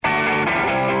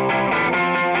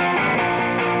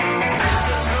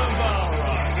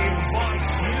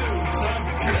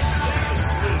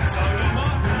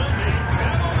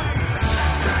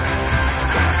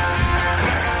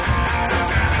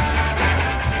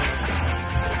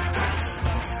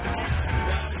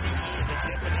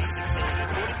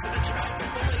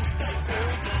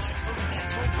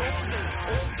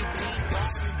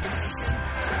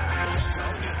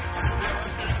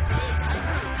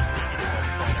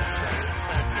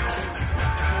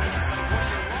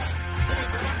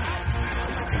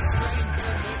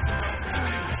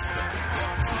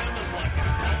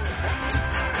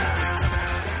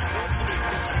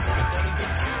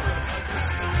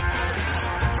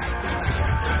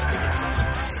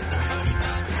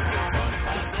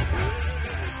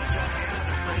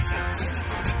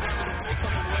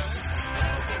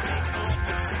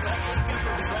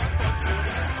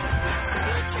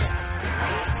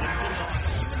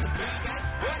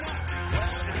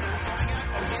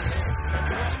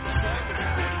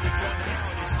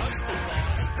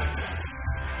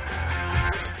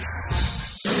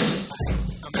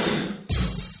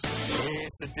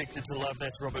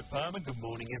That's Robert Palmer. Good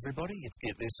morning, everybody. It's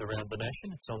Get This Around the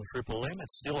Nation. It's on Triple M.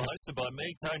 It's still hosted by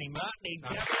me, Tony Martin.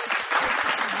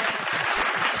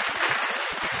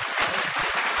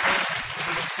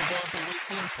 Survived the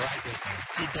weekend. Great weekend.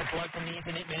 Did that bloke on the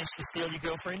internet manage to steal your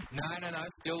girlfriend? No.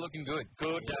 Still looking good.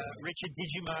 Good. Richard, did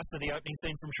you master the opening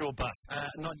scene from Shore Bus?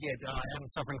 Not yet. I am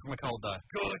suffering from a cold, though.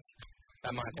 Good.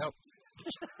 That might help.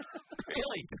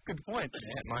 Really? Good point.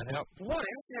 Yeah, it might help. What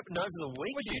else happened over the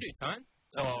week? What did you do, Tone?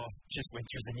 Oh, just went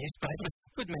through the newspapers.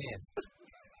 Good man.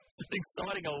 It's an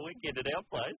exciting old weekend at our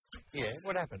place. Yeah,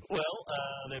 what happened? Well,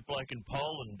 that bloke in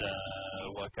Poland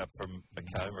woke up from a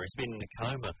coma. He's been in a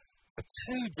coma for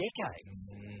 2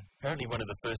 decades. Apparently one of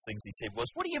the first things he said was,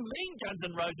 "What do you mean Guns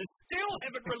N' Roses still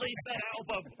haven't released that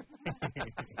album?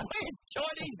 Where's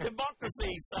Chinese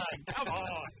democracy, son? Come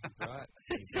on." That's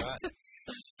right.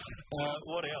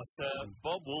 What else?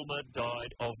 Bob Woolmer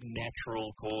died of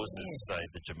natural causes, say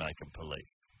the Jamaican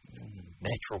police.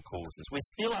 Natural causes. We're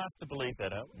still asked to believe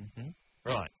that, aren't we?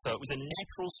 Right, so it was a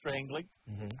natural strangling,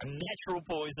 a natural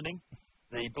poisoning.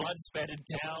 The blood-spattered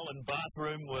towel and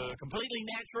bathroom were completely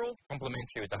natural.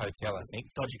 Complimentary with the hotel, I think.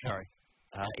 Dodgy curry.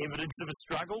 Evidence of a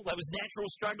struggle. That was natural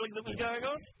struggling that was going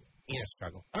on? Yeah,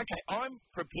 struggle. Okay, I'm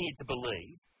prepared to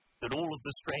believe that all of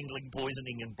the strangling,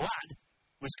 poisoning and blood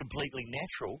was completely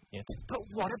natural. Yes. But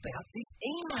what about this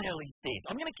email he sent?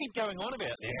 I'm going to keep going on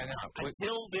about this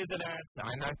until there's an answer.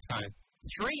 I know, Tone.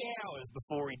 3 hours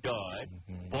before he died,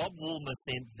 Bob Woolmer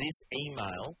sent this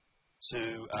email to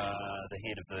the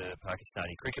head of the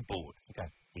Pakistani cricket board. Okay.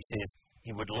 He says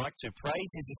he would like to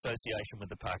praise his association with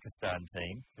the Pakistan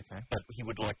team, but he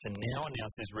would like to now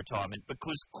announce his retirement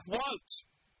because, quote,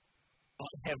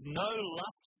 "I have no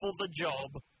lust for the job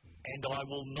and I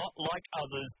will not, like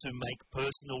others, to make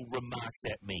personal remarks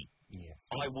at me. Yeah.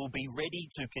 I will be ready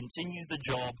to continue the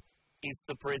job if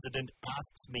the president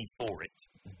asks me for it."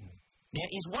 Now,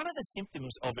 is one of the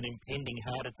symptoms of an impending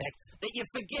heart attack that you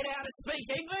forget how to speak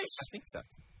English? I think so.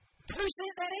 Who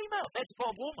sent that email? That's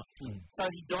Bob Woolmer. So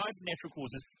he died of natural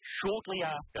causes shortly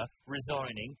after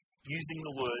resigning, using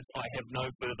the words, "I have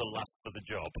no further lust for the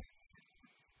job."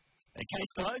 And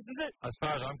case closed, is it? As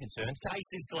far as I'm concerned,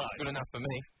 Case is closed. good enough for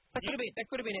me. That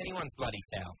could have been anyone's bloody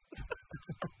towel.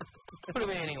 Could have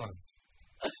been anyone's.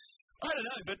 I don't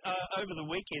know, but over the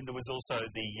weekend there was also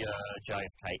the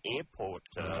JFK airport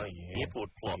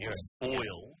plot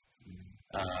foil.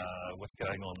 What's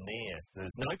going on there?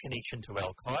 There's no connection to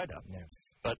Al-Qaeda,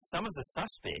 but some of the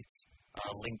suspects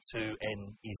are linked to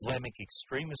an Islamic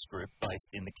extremist group based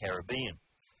in the Caribbean.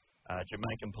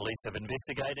 Jamaican police have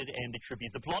investigated and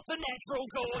attribute the plot to natural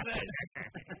causes.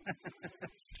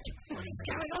 What is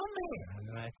going on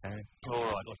there? All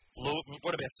right, look,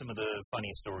 what about some of the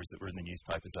funniest stories that were in the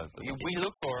newspapers over the weekend? We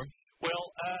look for them.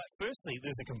 Well, firstly,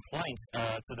 there's a complaint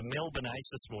to the Melbourne Age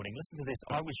this morning. Listen to this.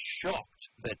 I was shocked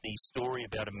that the story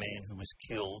about a man who was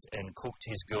killed and cooked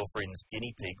his girlfriend's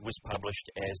guinea pig was published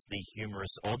as the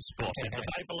humorous Oddspot in the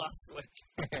paper last week.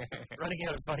 Running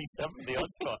out of funny stuff in the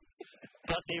Oddspot.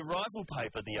 But their rival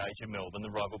paper, the Age of Melbourne, the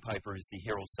rival paper is the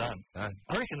Herald Sun. I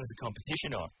reckon there's a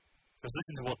competition on. Because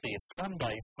listen to what their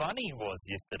Sunday funny was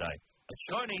yesterday. A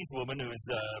Chinese woman has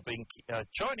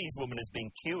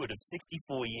been cured of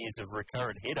 64 years of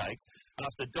recurrent headaches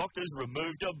after doctors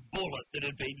removed a bullet that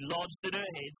had been lodged in her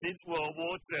head since World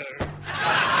War II.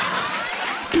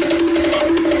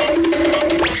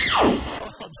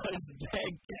 Oh, those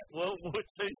bad World War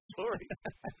II stories.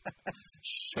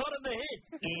 Shot in the head.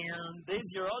 And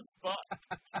there's your odd spot.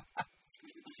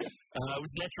 It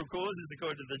was natural causes,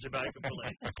 according to the Jamaican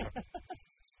police.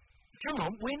 Come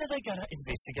on, when are they going to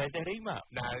investigate that email?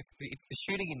 No, it's the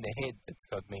shooting in the head that's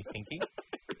got me thinking.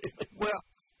 Well,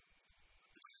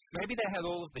 maybe they had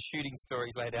all of the shooting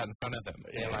stories laid out in front of them.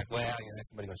 They're like, wow,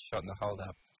 somebody got shot in the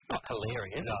hold-up. It's not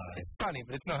hilarious. No. It's funny,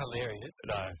 but it's not hilarious.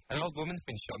 No. An old woman's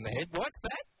been shot in the head. What's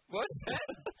that? What's that?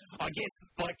 I guess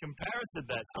by comparison,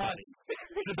 that's funny.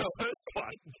 To the first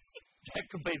one, that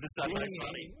could be the Sunday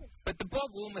funny. But the Bob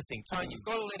Woolmer thing, Tone, you've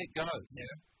got to let it go.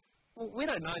 Yeah. Well, we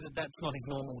don't know that that's not his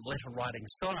normal letter-writing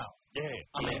style. Yeah.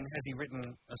 I mean, has he written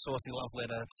a saucy love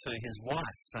letter to his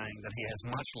wife saying that he has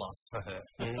much lust for her?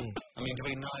 I mean, do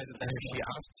we know that if she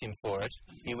asks him for it,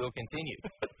 he will continue?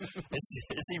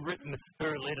 Has he written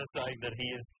her a letter saying that he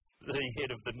is the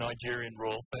head of the Nigerian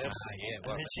royal family?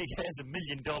 Well, and she has $1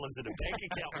 million in a bank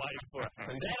account waiting for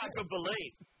her. That I could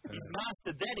believe. He's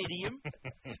mastered that idiom.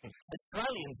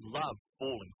 Australians love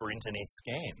falling for internet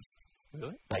scams.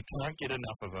 Really? They can't get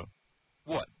enough of them.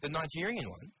 What? The Nigerian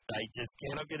one? They just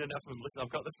cannot get enough of them. Listen,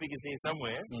 I've got the figures here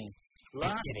somewhere.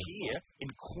 Last year, in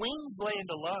Queensland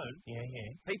alone,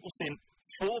 people sent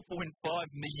 $4.5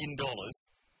 million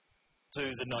to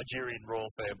the Nigerian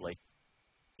royal family?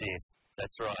 Death.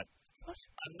 That's right. What?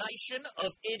 A nation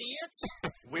of idiots?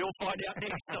 We'll find out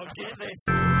next on Get This.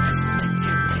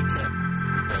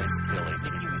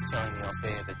 You were showing me off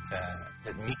there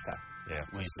that Mika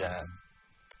was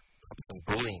some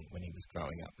bullying when he was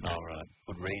growing up. Oh, right.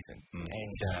 Good reason.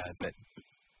 And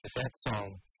that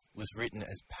song was written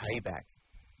as payback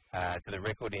to the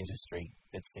record industry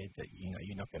that said that,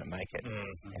 you're not going to make it.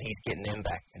 And he's getting them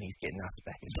back, and he's getting us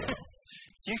back as well.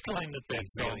 Do you claim that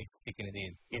song really sticking it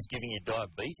in is giving you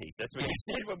diabetes? That's what you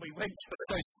said when we went to it.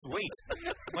 So sweet.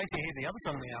 Wait till you hear the other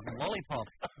song on the album, Lollipop.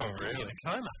 Oh, really? In a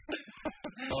coma.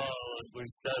 We've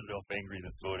started off angry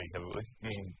this morning, haven't we?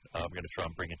 I'm going to try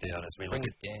and bring it down as we look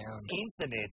at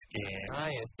internet scams. Oh,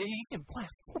 yeah. So you can buy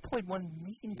 $4.1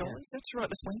 million. That's right.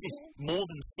 This is more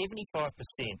than 75%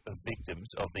 of victims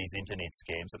of these internet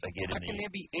scams that they get in Can there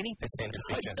be any percentage?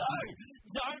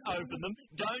 Don't open them.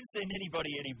 Don't send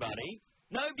anybody any money.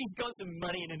 Nobody's got some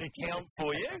money in an account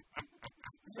for you.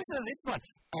 Listen to this one.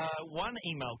 One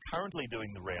email currently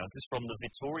doing the rounds is from the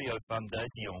Vittorio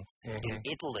Fondazione in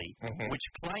Italy, which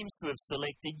claims to have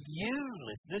selected you,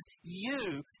 listeners,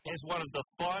 you as one of the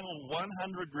final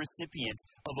 100 recipients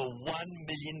of a $1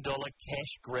 million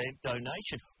cash grant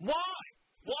donation. Why?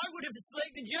 Why would it have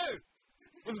selected you?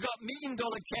 We've got $1 million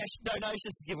cash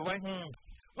donations to give away.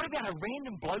 What about a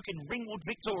random bloke in Ringwood,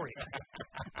 Victoria?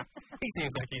 He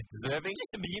seems like he's deserving.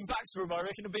 Just $1 million from, I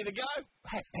reckon, to be the go.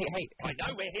 Hey. I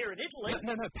know we're here in Italy.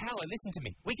 No, Paolo, listen to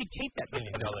me. We could keep that $1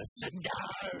 million. No.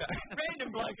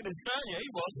 Random bloke in Australia, he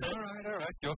wants it. All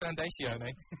right. Your foundation,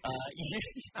 eh?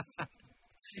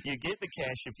 You get the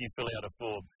cash if you fill out a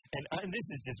form. And this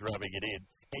is just rubbing it in.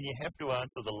 And you have to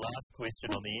answer the last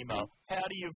question on the email. How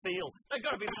do you feel? They've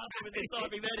got to be answering with this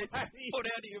typing that in. How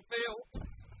do you feel?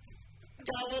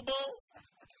 Gullible?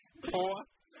 Or,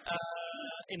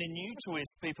 in a new twist,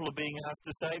 people are being asked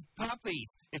to say puppy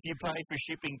if you pay for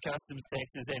shipping, customs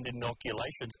taxes and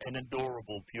inoculations. An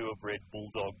adorable purebred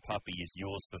bulldog puppy is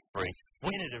yours for free.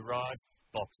 When it arrives,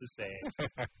 box of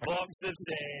sand. Box of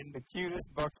sand. The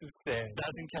cutest box of sand.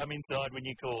 Doesn't come inside when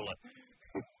you call it.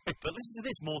 But listen to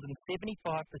this, more than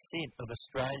 75% of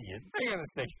Australians, hang on a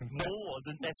second,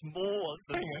 that's more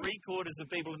than three-quarters of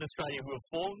people in Australia who have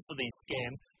fallen for these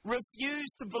scams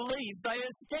refuse to believe they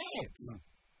are scams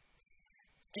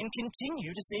and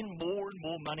continue to send more and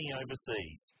more money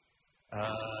overseas.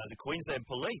 The Queensland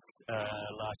Police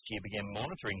last year began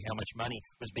monitoring how much money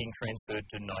was being transferred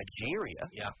to Nigeria.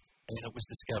 Yeah. And it was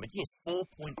discovered, $4.5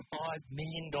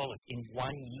 million in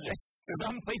 1 year.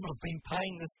 Some people have been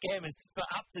paying the scammers for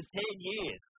up to 10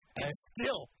 years and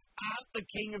still aren't the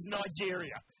king of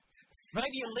Nigeria.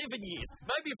 Maybe 11 years.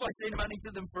 Maybe if I send money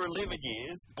to them for 11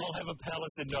 years, I'll have a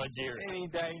palace in Nigeria.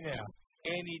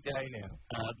 Any day now.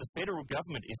 The federal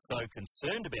government is so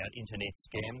concerned about internet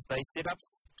scams, they set up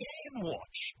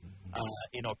ScamWatch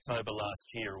in October last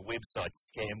year, a website,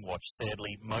 ScamWatch.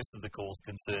 Sadly, most of the calls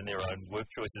concern their own work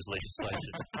choices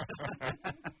legislation.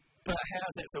 But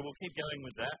how's that? So we'll keep going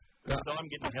with that, because I'm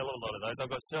getting a hell of a lot of those. I've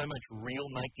got so much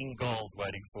real-making gold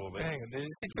waiting for me. Hang on, there's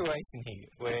a situation here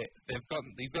where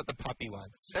you've got the puppy one.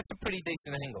 That's a pretty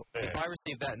decent angle. Yeah. If I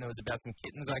received that and it was about some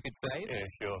kittens I could save, yeah,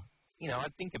 sure.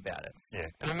 I'd think about it. Yeah.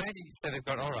 And imagine that they've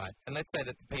gone, all right, and let's say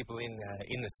that the people in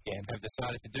the scam have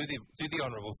decided to do the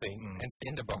honourable thing and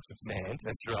send a box of sand.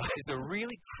 That's right. It's a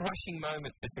really crushing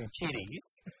moment for some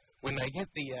kiddies when they get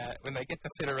the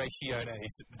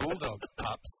Federationes bulldog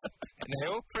pups, and they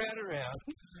all crowd around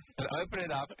and open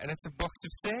it up, and it's a box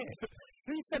of sand.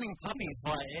 Who's sending puppies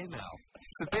via email?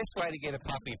 It's the best way to get a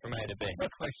puppy from A to B.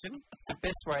 Good question. The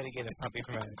best way to get a puppy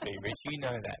from A to B, Rich. You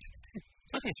know that.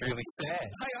 This is really sad.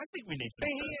 Hey, I think we need to...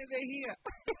 They're here.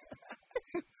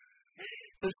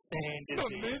 The sand is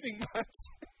not moving much.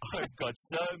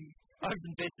 I've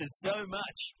invested so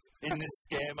much in this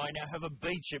scam, I now have a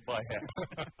beach at my house.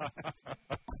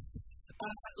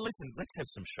 Listen, let's have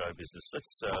some show business. Let's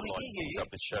lighten things up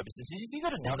with show business. Have you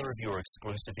got another of your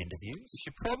exclusive interviews? You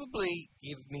should probably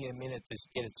give me a minute to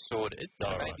get it sorted.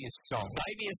 Maybe a song.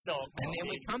 And then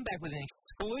we come back with an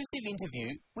exclusive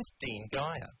interview with Dean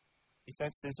Geyer. Is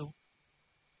that sizzle?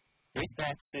 Is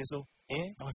that sizzle? Yeah?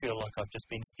 I feel like I've just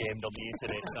been scammed on the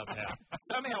internet somehow.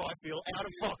 Somehow I feel out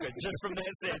of pocket just from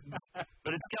that sentence.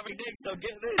 But it's coming next on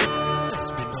Get This.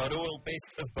 It's Midnight Oil,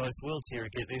 best of both worlds here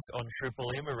at Get This on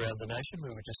Triple M around the nation. We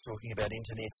were just talking about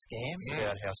internet scams,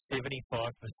 about how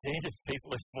 75% of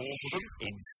people who fall for them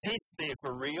insist they're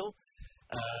for real.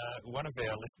 One of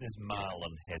our listeners,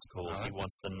 Marlon, has called. He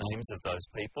wants the names of those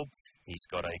people. He's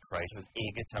got a crate of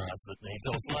air guitars that needs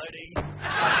offloading.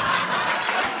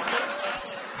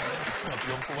 I'd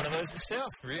be on for one of those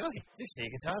myself. Really? This air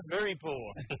guitar's very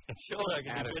poor. Surely I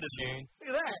can do better tune.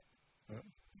 Look at that.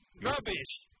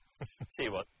 Rubbish. Tell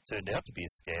you what, turned out to be a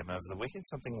scam over the weekend,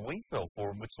 something we fell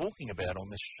for and were talking about on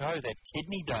this show, that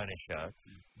kidney donor show.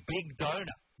 Big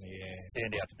Donor. Yeah.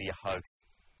 Turned out to be a hoax.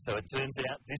 So it turns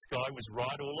out this guy was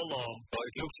right all along. Well,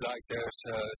 it looks like there's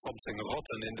something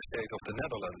rotten in the state of the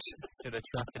Netherlands. Should have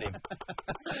trusted him.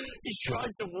 He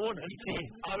tries to warn us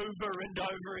over and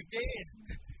over again.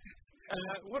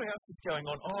 What else is going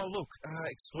on? Oh, look,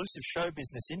 exclusive show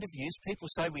business interviews. People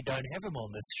say we don't have them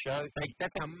on this show.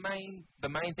 That's the main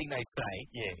thing they say.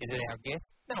 Yeah. Is it our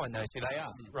guests? No one knows who they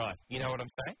are. Right. You know what I'm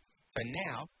saying? So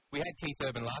now, we had Keith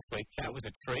Urban last week. That was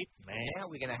a treat. Man. Now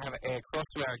we're going to have a cross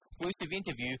to our exclusive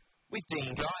interview with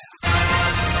Dean Geyer.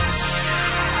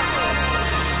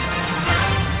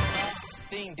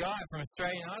 Dean Geyer from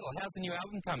Australian Idol. How's the new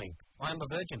album coming? I'm a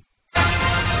Virgin.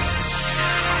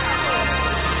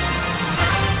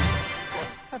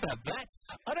 How about that?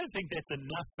 I don't think that's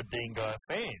enough for Dean Geyer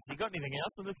fans. You got anything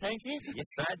else in the tank here? Yes,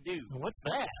 I do. What's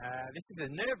that? This is a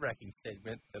nerve-wracking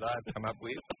segment that I've come up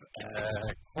with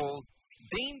called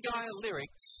Dean Geyer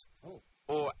Lyrics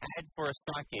or Ad for a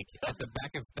Psychic at the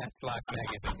back of That's Life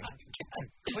magazine.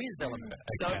 Please tell them.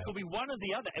 So it could be one or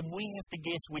the other, and we have to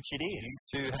guess which it is. You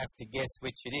two have to guess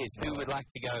which it is. Who would like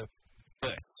to go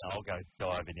first? I'll go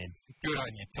diving in. Good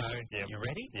on you, Tone. Yep. You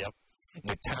ready? Yep.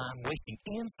 No time wasting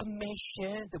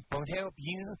information that won't help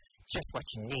you. Just what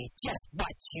you need, just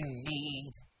what you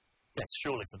need. That's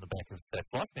surely from the back of That's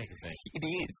Life magazine. It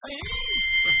is.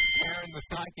 Karen the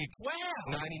Psychic's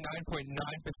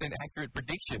 99.9% accurate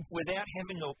prediction. Without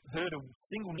having heard a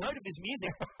single note of his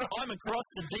music, I'm across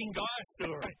the Dean Geyer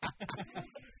story.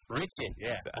 Richard,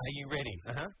 are you ready?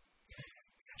 Uh-huh.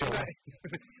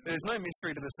 There's no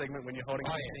mystery to the segment when you're holding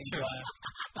Dean Geyer.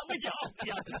 Oh my God!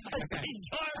 A Dean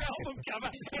Geyer album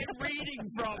cover and reading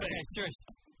from it. Sure.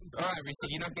 All right, Richard,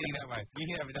 you're not getting that one. You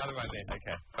can have another one then.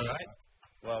 Okay. All right?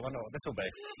 Well, I wonder what this will be.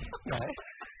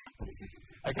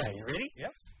 Okay, you ready?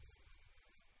 Yep.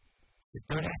 You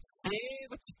don't have to say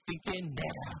what you're thinking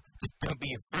now. Just don't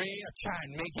be afraid. I'll try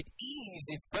and make it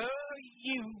easy for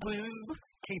you, woo.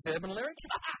 Keith Urban lyric?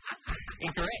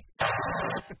 Incorrect.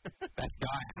 That's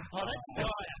Geyer. Oh, that's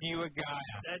Geyer. You were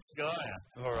Geyer. That's Geyer.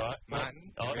 All right.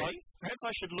 Martin, ready? Perhaps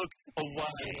I should look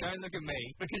away. Don't look at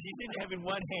me. Because you seem to have in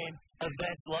one hand a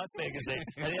That's Life magazine,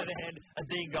 and the other hand a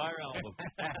Dean Geyer album.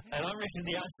 And I reckon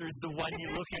the answer is the one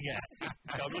you're looking at.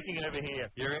 So I'm looking over here.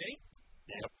 You ready?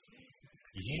 Yep.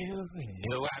 You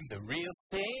know I'm the real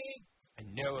thing. I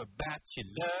know about your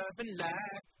love and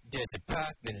life. Does a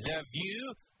partner love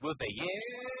you? Will they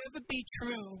ever be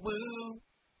true? Woo.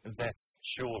 That's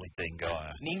surely Dean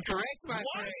Geyer. Incorrect, my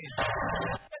friend.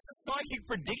 That's a psychic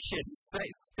prediction.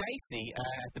 Stacey,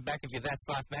 at the back of your That's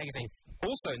Life magazine,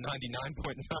 also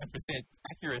 99.9%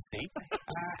 accuracy,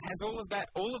 has all of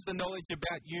the knowledge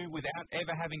about you without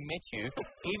ever having met you.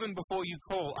 Even before you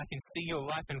call, I can see your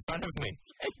life in front of me.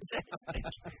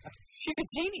 She's a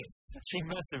genius. She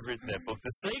must have written that book,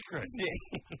 The Secret.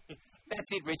 Yeah.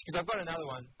 That's it, Rich, because I've got another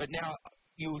one, but now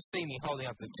you'll see me holding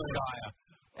up the Geyer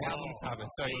album cover,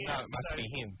 so you know it must be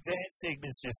him. That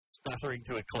segment's just stuttering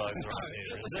to a close right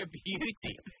there. It was a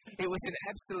beauty. It was an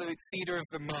absolute theatre of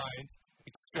the mind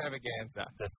extravaganza.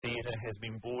 The theatre has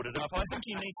been boarded up. I think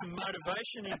you need some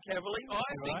motivation in Cavalier.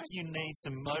 I think you need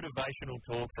some motivational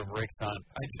talk from Rex Hunt.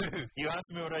 I do. You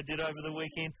asked me what I did over the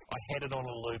weekend. I had it on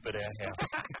a loop at our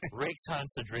house. Rex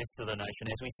Hunt's address to the nation.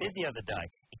 As we said the other day,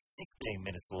 it's 16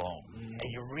 minutes long, and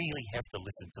you really have to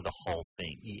listen to the whole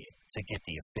thing to get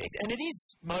the effect. And it is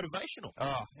motivational.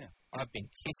 Oh, yeah. I've been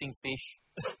kissing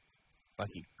fish like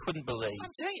you couldn't believe.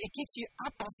 I'm telling you, it gets you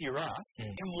up off your ass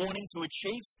and wanting to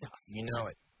achieve stuff. You know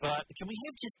it. But can we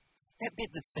have just that bit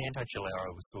that Santo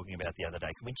Chilaro was talking about the other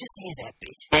day? Can we just hear that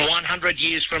bit? 100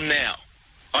 years from now,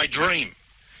 I dream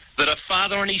that a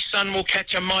father and his son will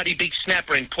catch a mighty big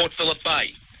snapper in Port Phillip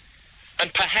Bay.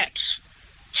 And perhaps,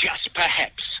 just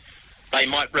perhaps, they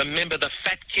might remember the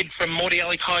fat kid from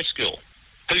Mordialloc High School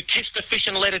who kissed a fish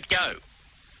and let it go.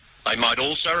 They might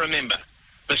also remember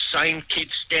the same kid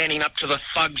standing up to the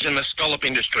thugs in the scallop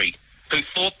industry who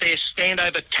thought their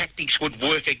standover tactics would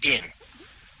work again.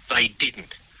 They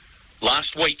didn't.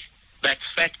 Last week, that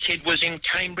fat kid was in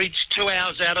Cambridge 2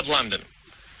 hours out of London.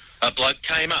 A bloke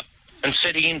came up and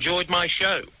said he enjoyed my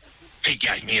show. He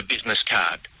gave me a business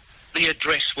card. The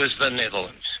address was the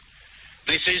Netherlands.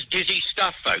 This is dizzy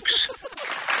stuff, folks.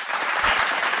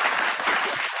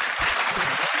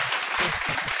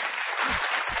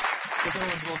 Because I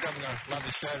always walk up and go, love the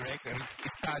show, Rick, and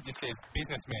his card just says,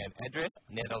 businessman, address,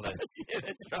 Netherlands. Yeah,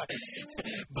 that's right.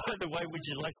 By the way, would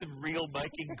you like some real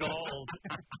making gold?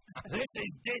 This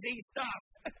is dizzy stuff.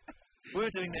 We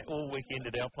were doing that all weekend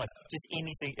at our place. Just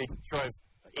anything, it drove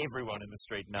everyone in the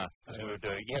street nuts. We were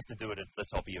doing. You have to do it at the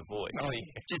top of your voice. Oh, yeah.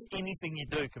 Just anything you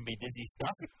do can be dizzy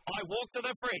stuff. I walked to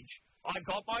the fridge. I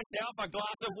got myself a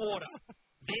glass of water.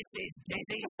 This is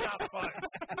dizzy stuff, folks.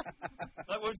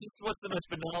 What's the most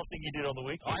banal thing you did on the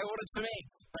weekend? I ordered some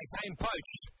eggs. They came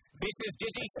poached. This is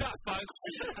dizzy stuff, folks.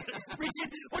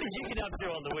 Richard, what did you get up to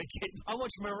on the weekend? I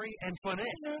watched Marie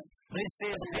Antoinette. This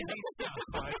is dizzy stuff,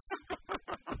 folks.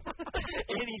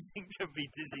 Anything can be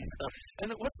dizzy stuff. And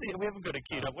we haven't got a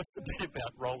kid up. What's the bit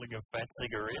about rolling a fat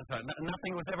cigarette?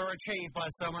 Nothing was ever achieved by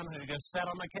someone who just sat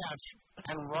on the couch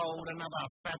and rolled another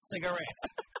fat cigarette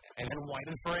and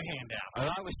waited for a handout. And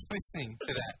I was listening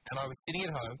to that, and I was sitting at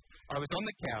home. I was on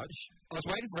the couch. I was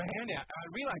waiting for a handout, and I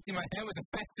realised in my hand was a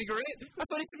fat cigarette. I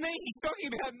thought, it's me. He's talking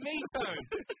about me, Tone.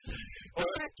 The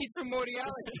fat kid from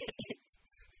Mordiality.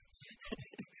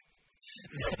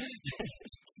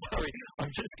 Sorry,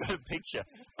 I've just got a picture. I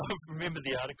remember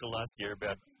the article last year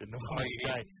about the Northern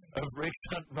Day of Rex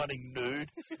Hunt running nude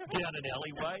down an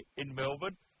alleyway in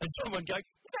Melbourne, and someone going,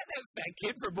 "Is that fat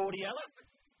kid from Mordiality?"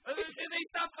 Hey,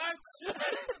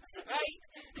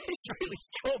 he's really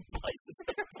gone places.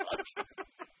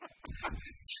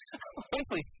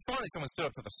 Thankfully, finally someone stood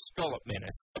up for the scallop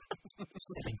menace.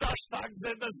 Gosh, thugs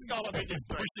in the scallop They've been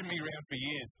pushing me around for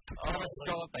years. I'm a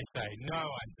scallop, they say. No,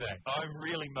 I say. I'm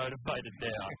really motivated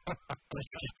now.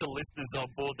 Let's get the listeners on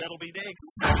board. That'll be next.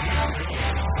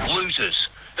 Losers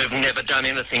who've never done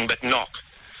anything but knock.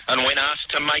 And when asked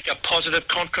to make a positive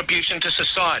contribution to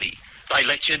society, they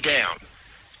let you down.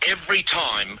 Every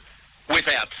time,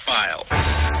 without fail.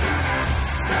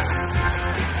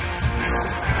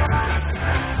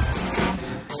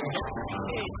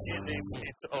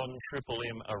 It's on Triple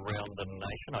M around the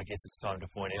nation. I guess it's time to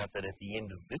point out that at the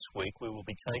end of this week, we will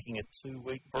be taking a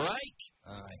 2-week break.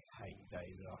 I hate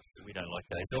days off. We don't like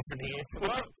days off in here.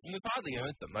 Well, we've hardly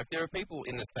earned them. Like, there are people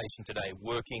in the station today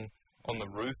working on the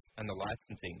roof and the lights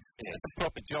and things. Yeah. It's a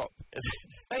proper job.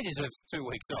 They deserve 2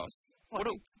 weeks off. What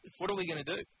are we going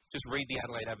to do? Just read the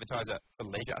Adelaide Advertiser for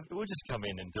leisure? We'll just come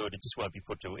in and do it. It just won't be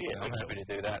put to air. Yeah, I'm happy to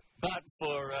do that. But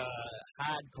for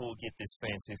hardcore Get This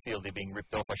fans who feel they're being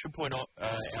ripped off, I should point out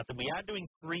that we are doing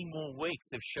 3 more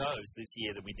weeks of shows this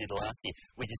year than we did last year.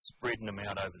 We're just spreading them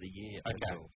out over the year.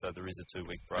 Okay. So there is a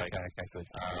 2-week break. Okay, good.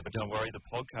 But don't worry, the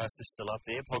podcast is still up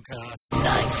there. Podcast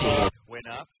 19 went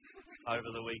up over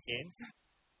the weekend.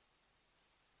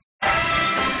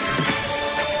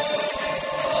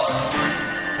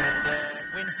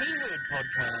 When he heard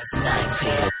podcast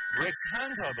 19, Rex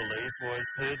Hunt, I believe, was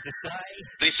heard to say,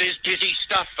 This is dizzy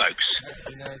stuff, folks.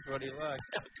 He knows what he likes.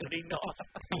 could he not?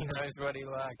 He knows what he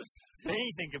likes.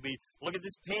 Anything could be, look at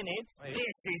this pen, Ed. Wait.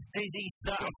 This is dizzy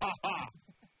stuff.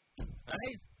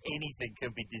 Hey, anything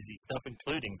can be dizzy stuff,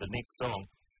 including the next song,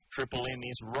 Triple M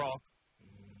is rock.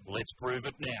 Let's prove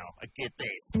it now. Get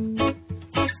this.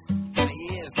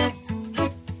 He is.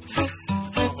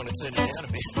 I want to turn it down a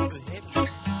bit.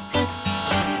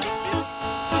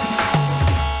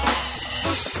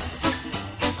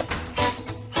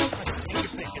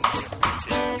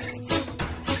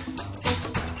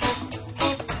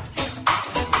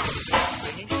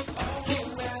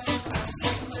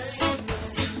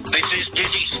 This is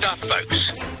dizzy stuff, folks.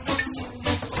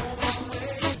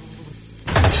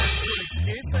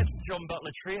 That's John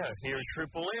Butler Trio here at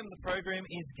Triple M. The program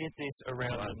is Get This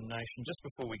Around the Nation. Just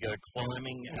before we go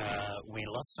climbing, we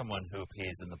love someone who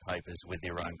appears in the papers with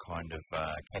their own kind of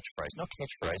catchphrase. Not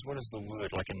catchphrase, what is the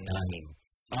word? Like a name.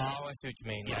 Oh, I see what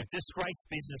you mean. Yeah, disgraced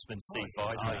businessman Steve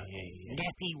Eisner. Yeah.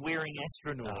 Nappy-wearing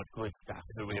astronaut. Good stuff.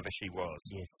 Whoever she was.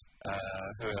 Yes.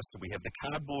 Who else do we have? The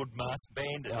cardboard mask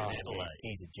bandit in Adelaide.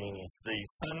 He's a genius. The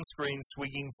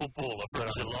sunscreen-swinging footballer from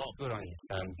Geelong. Good on you,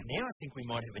 son. Now I think we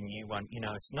might have a new one. You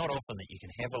know, it's not often that you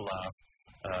can have a laugh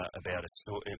about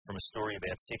from a story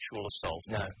about sexual assault.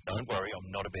 No. Don't worry,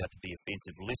 I'm not about to be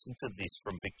offensive. Listen to this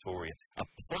from Victoria. A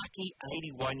plucky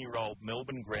 81-year-old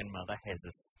Melbourne grandmother has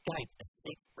escaped a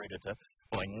sex predator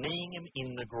by kneeing him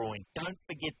in the groin. Don't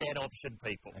forget that option,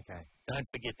 people. Okay. Don't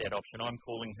forget that option. I'm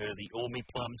calling her the Ormy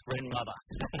Plums grandmother.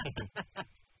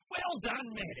 Well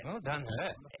done, madam. Well done,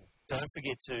 her. Don't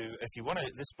forget to, if you want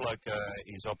to, this bloke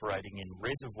is operating in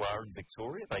Reservoir in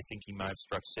Victoria. They think he may have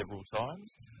struck several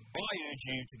times. I urge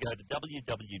you to go to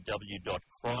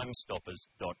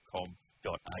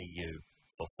www.crimestoppers.com.au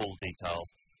for full details.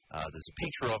 there's a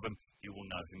picture of him. You will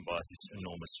know him by his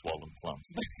enormous swollen plum.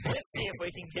 Let's see if we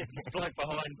can get this bloke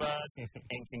behind bars.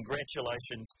 And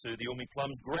congratulations to the Ormy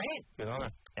Plums Grant. Good on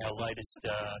her. Our latest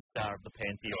star of the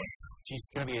Pantheon. She's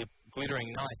going to be a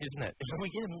glittering night, isn't it? When we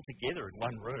get them all together in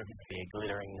one room, it'll be a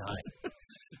glittering night.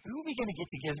 Who are we going to get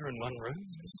together in one room?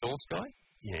 Source guy?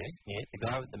 Yeah. The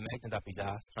guy with the magnet up his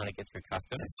ass trying to get through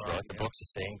customs. That's right, the box of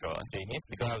sand guy. Genius.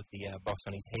 The guy with the box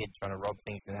on his head trying to rob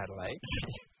things in Adelaide.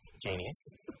 Genius.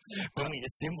 When we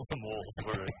assemble them all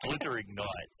for a glittering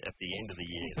night at the end of the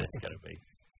year, that's going to be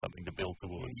something to build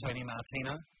towards. Tony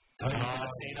Martino. Tony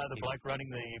Martino, the bloke running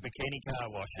the bikini car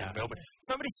wash in Melbourne.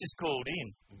 Somebody's just called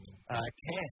in,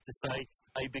 Kath, to say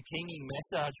a bikini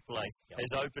massage place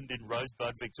has opened in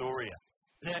Rosebud, Victoria.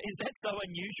 Now, is that so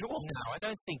unusual? No, I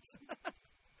don't think.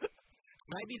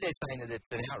 Maybe they're saying that it's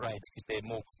an outrage because they're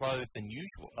more clothed than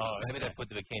usual. Oh, maybe they put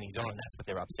the bikinis on and that's what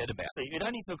they're upset about. See, it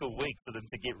only took a week for them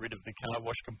to get rid of the car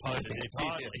wash component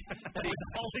entirely. That is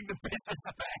holding the business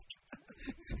back.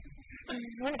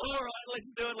 All right, let's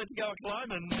do it. Let's go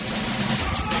climbing.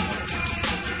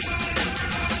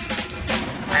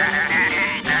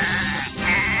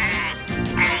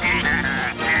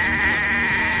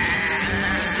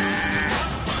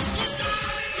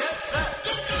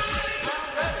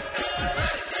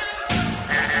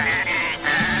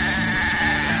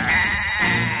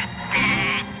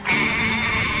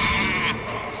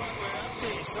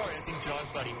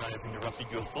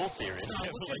 Your thoughts here.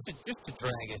 Just to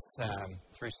drag us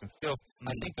through some filth,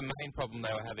 I think the main problem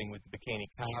they were having with the bikini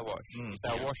car wash is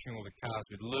they were washing all the cars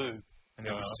with lube, and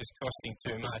it was just costing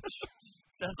too much.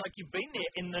 Sounds like you've been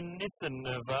there in the Nissan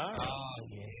Navara. Oh,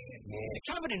 yeah. It's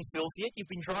covered in filth, yet you've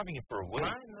been driving it for a week.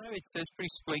 No, it's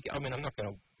pretty squeaky. I mean, I'm not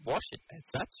going to wash it as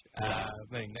such.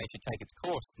 I mean, they should take its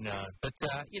course. No. But,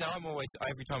 I'm always,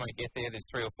 every time I get there, there's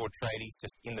 3 or 4 tradies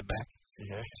just in the back.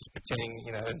 Yeah. Just pretending,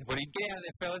 what do you get out of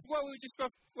there, fellas? Well, we just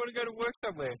want to go to work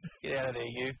somewhere. Get out of there,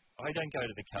 you. I don't go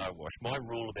to the car wash. My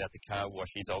rule about the car wash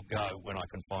is I'll go when I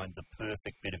can find the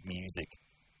perfect bit of music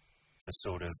to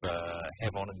sort of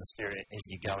have on in the stereo as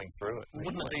you're going through it.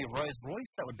 Wouldn't it be Rolls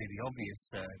Royce? That would be the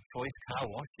obvious choice, car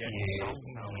wash. Yeah.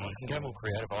 You can go more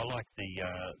creative. I like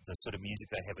the sort of music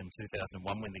they have in 2001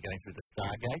 when they're going through the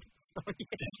Stargate.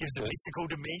 Just gives a mystical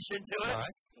dimension to it.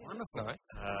 Nice. Well, that's nice.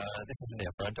 This isn't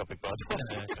our phone topic, by the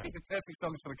way. Perfect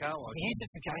songs for the car wash. Music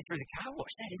for going through the car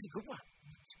wash. That is a good one.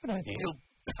 It's a good idea. We'll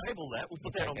table that. We'll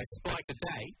put that on the spike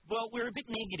today. Well, we're a bit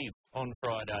negative on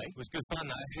Friday. It was good fun,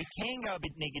 though. We can go a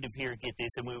bit negative here and get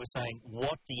this, and we were saying,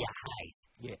 what do you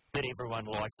hate that everyone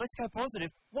likes? Let's go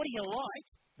positive. What do you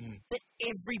like that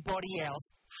everybody else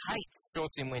hates?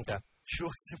 Shorts in winter.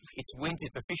 It's winter.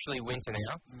 It's officially winter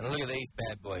now. And look at these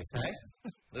bad boys, hey?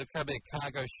 Look how bit of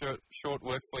cargo short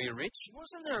work for you, Rich.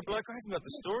 Wasn't there a bloke, I haven't got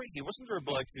the story here, wasn't there a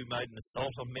bloke who made an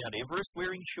assault on Mount Everest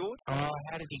wearing shorts? Oh,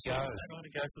 how did he go? Trying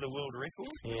to go for the world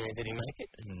record? Yeah, did he make it?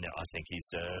 No, I think his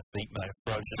feet may have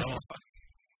frozen off.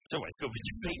 It's always good when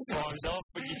your feet froze off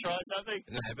when you try something.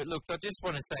 No, but look, I just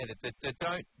want to say that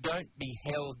don't be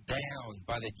held down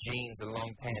by the jeans and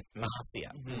long pants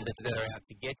mafia that are out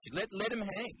to get you. Let them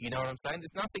hang. You know what I'm saying?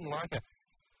 There's nothing like a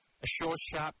short,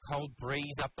 sharp, cold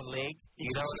breeze up the leg. You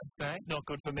know what I'm saying? Not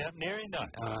good for mountaineering, no.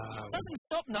 Doesn't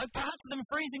stop, no parts of them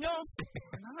freezing off.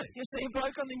 No. You see a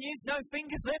bloke on the news, no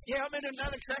fingers left. Yeah, I'm in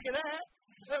another crack of that.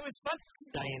 That was fun.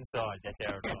 Stay inside, that's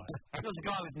our advice. There was a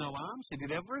guy with no arms who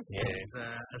did Everest. Yeah.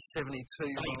 A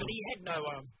 72-year-old. But he had no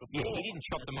arms before. Yeah, he didn't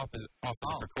chop them off as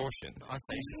precaution. I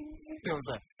see. There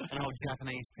was an old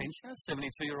Japanese pensioner,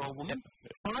 72-year-old woman.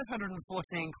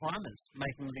 514 climbers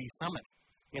making the summit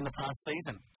in the past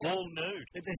season. All nude.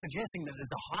 They're suggesting that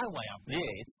there's a highway up there.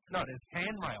 Yeah. No, there's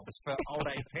handrails for old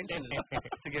age pensioners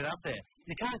to get up there.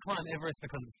 You can't climb Everest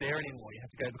because it's there anymore. You have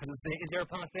to go because it's there. Is there a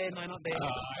path there? No, not there. No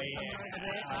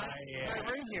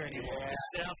room here anymore.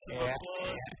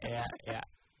 Yeah.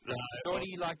 So what do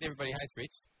you like that everybody hates,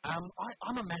 Rich?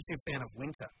 I'm a massive fan of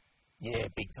winter. Yeah,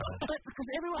 big time. But because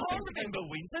everyone I remember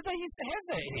winter. They used to have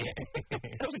that. Yeah.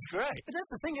 That was great. But that's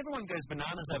the thing. Everyone goes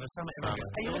bananas over summer. Everyone goes,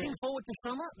 are you looking forward to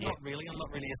summer? Yeah. Not really. I'm not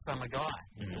really a summer guy.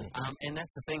 And that's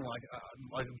the thing.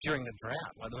 Like during the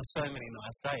drought, there were so many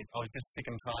nice days. I was just sick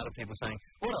and tired of people saying,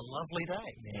 "What a lovely day."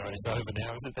 Yeah, it's over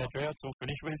now. Is it that drought? It's all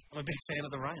finished with. I'm a big fan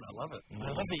of the rain. I love it. I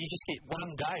love that you just get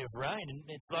one day of rain, and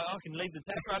it's like I can leave the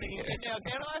tap running again now,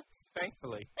 can I?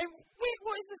 Thankfully. And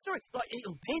what is the story? Like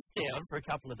it'll piss down for a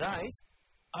couple of days.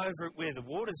 Over at where the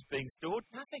water's being stored,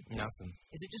 nothing. Nothing.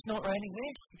 Is it just not raining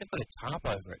there? You can put a tarp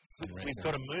over it. We've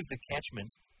got to move the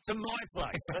catchment to my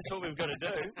place. That's what we've got to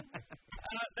do.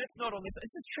 That's not on this.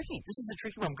 This is tricky. This is a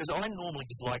tricky one because I normally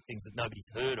just like things that nobody's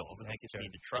heard of, and that gets me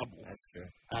into trouble. That's true.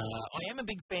 I am a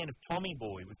big fan of Tommy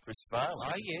Boy with Chris Farley.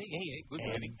 Oh, yeah. Good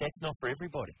movie. That's not for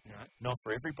everybody. No. Not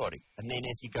for everybody. And then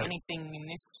as you go... Anything in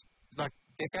this,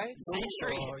 decade?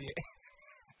 Century. Oh, yeah.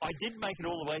 I did make it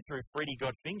all the way through Freddy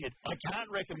Got Fingered. I can't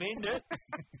recommend it.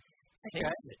 Okay.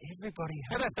 Everybody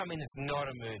How about something that's not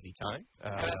a movie, Tone?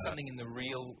 How about something in the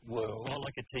real world? Well,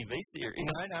 like a TV series.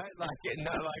 No,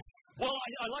 Well,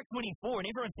 I like 24, and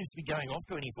everyone seems to be going off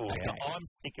 24. Okay. So I'm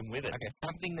sticking with it. Okay,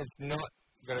 something that's not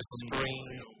got a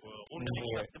screen.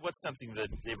 What's something that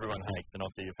everyone hates, and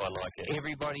I'll see if I like it.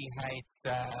 Everybody hates,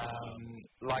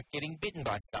 like getting bitten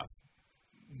by stuff.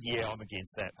 Yeah, I'm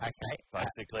against that. Okay.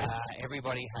 Basically.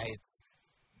 Everybody hates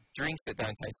drinks that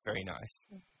don't taste very nice.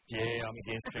 Yeah, I'm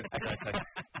against it. Okay.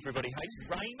 Everybody hates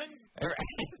Raymond.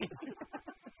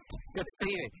 Let's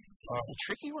see it. It's a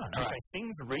tricky one. All right.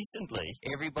 Things recently.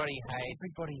 Everybody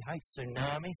hates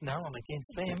tsunamis. No, I'm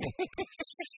against them.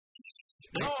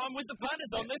 No, I'm with the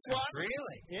punters on this one.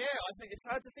 Really? Yeah, I think it's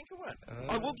hard to think of one.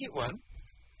 I will get one.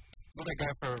 Will they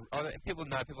go for? People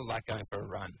like going for a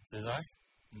run. Do they?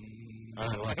 I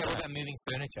don't like okay, what that. about moving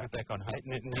furniture? Back on hate.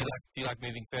 Do you like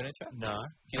moving furniture? No.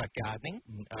 Do you like gardening?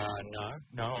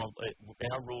 No.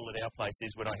 Our rule at our place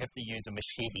is when I have to use a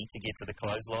machete to get to the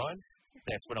clothesline,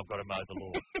 that's when I've got to mow the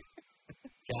lawn.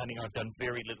 Gardening, I've done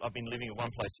very little. I've been living at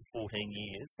one place for 14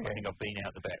 years. I think I've been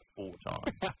out the back 4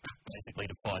 times, basically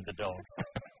to find the dog.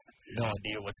 No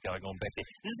idea what's going on back there.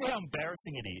 This is how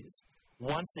embarrassing it is.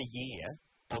 Once a year,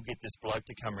 I'll get this bloke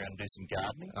to come around and do some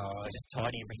gardening. Just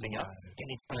tidy everything up. And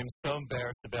I'm so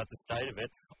embarrassed about the state of it,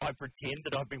 I pretend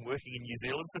that I've been working in New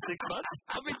Zealand for 6 months.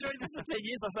 I've been doing this for 10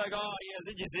 years. I think, I was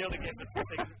in New Zealand again for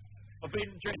 6 months. I've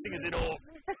been dressing as it all.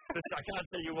 I can't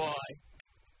tell you why.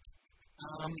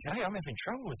 Okay, I'm having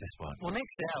trouble with this one. Well,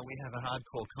 next hour we have a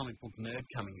hardcore comic book nerd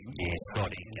coming in. Yeah,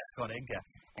 Scott Edgar.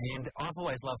 And I've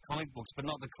always loved comic books, but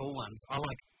not the cool ones. I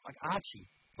like Archie.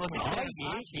 I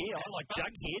like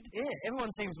Jughead. Yeah,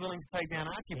 everyone seems willing to take down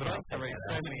Archie, but I used to read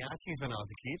so many Archies when I was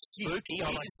a kid. Spooky. I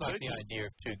like the idea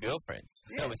of 2 girlfriends.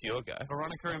 Yeah. That was your go.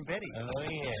 Veronica and Betty. Oh,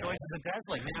 yeah. Choices are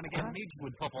dazzling. Now and again, Midge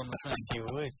would pop on the scene. She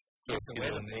would.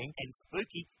 And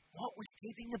Spooky. What was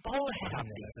keeping the boy out?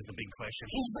 This is the big question.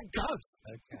 He's a ghost.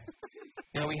 Okay.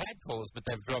 Now, we had calls, but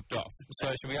they've dropped off. So,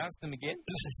 should we ask them again?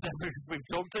 We've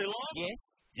talked too long?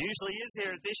 Yes. Usually is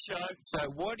here at this show. So,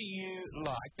 what do you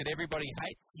like that everybody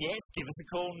hates? Yes, give us a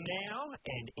call now.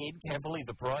 And Ed Cavalier,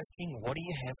 the prize king, what do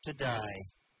you have today?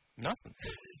 Nothing.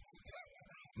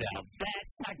 Now,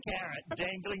 that's a carrot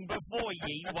dangling before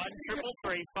ye.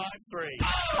 1-333-5-3.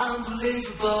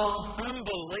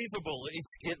 Unbelievable.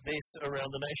 It's Get This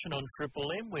around the nation on Triple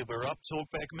M, where we're up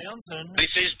Talkback Mountain.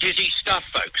 This is dizzy stuff,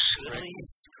 folks.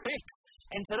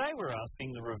 And today we're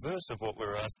asking the reverse of what we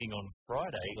were asking on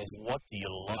Friday. What do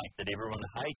you like that everyone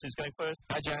hates? Who's going first?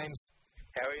 Hi, James.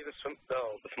 How are you this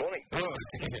morning? Morning.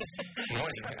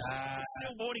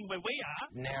 Still morning where we are.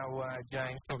 Now,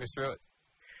 James, talk us through it.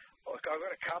 I've got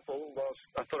a couple.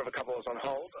 I thought of a couple I was on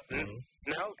hold.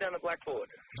 Nails down the blackboard.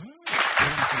 When did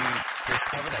you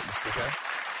discover that, you sicko?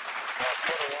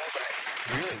 Quite a while back.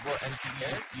 Really? What? And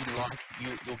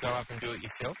you'll go up and do it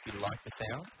yourself? You like the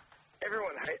sound?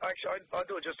 Everyone hates. Actually, I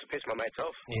do it just to piss my mates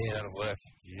off. Yeah, that'll work.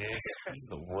 Yeah,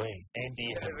 the way. And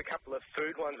there's a couple of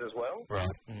food ones as well. Right.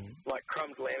 Like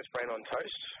crumbed lamb's brain on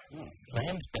toast.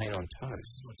 Lamb's brain on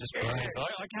toast? Just brain.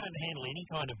 I can't handle any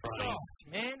kind of brain. Oh,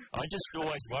 man. I just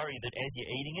always worry that as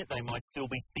you're eating it, they might still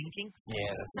be thinking.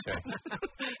 Yeah, that's true.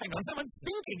 Hang on, someone's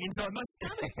thinking inside my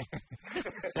stomach.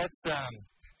 That's,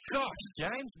 gosh,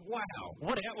 James, wow.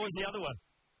 What was the other one?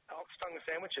 Ox tongue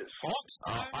sandwiches. Ox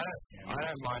tongue? I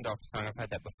don't mind ox tongue. I've had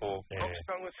that before. Yeah. Ox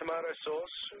tongue with tomato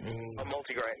sauce or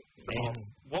multigrain. And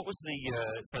what was the,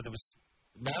 so there was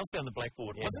nails down the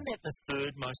blackboard. Yeah. Wasn't that the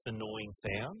third most annoying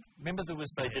sound? Remember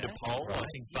they did a poll? Right. I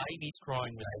think Baby's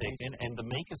Crying was second, and the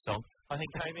Mika song, I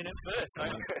think, came in at first. So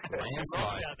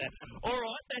about that. All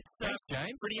right, that's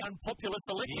James. Pretty unpopular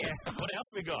selection. Yeah. What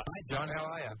else we got? Hey, John,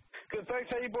 how are you? Good,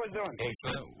 thanks. How you boys doing?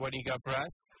 Excellent. What do you got for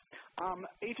us?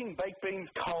 Eating baked beans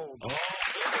cold. Oh.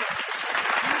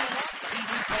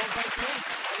 Eating cold baked beans.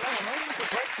 I'm eating for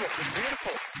breakfast. It's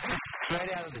beautiful.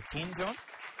 Straight out of the tin, John?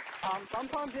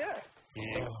 Sometimes, yeah.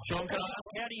 Yeah. John, can I ask,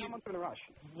 how do you... Someone's in a rush.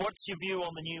 What's your view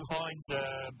on the new Heinz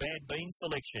bad bean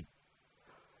selection?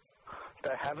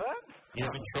 They have that? You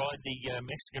haven't tried the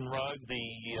Mexican Rogue,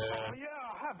 yeah,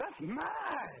 I have. That's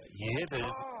mad. Yeah, the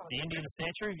Indian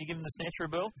Snatcher. Have you given the Snatcher a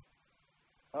bell?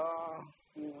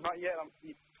 Not yet.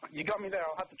 You got me there.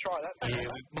 I'll have to try that. Yeah,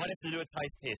 we might have to do a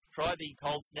taste test. Try the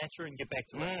cold snatcher and get back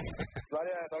to it. Right,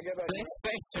 yeah, I'll get back to it.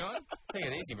 Thanks, John. Take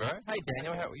it easy, bro. Hey,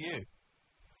 Daniel, how are you?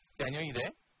 Daniel, you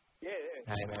there? Yeah.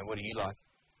 Hey, man, what do you like?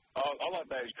 I like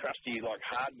those crusty,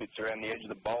 hard bits around the edge of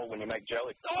the bowl when you make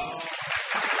jelly. Oh!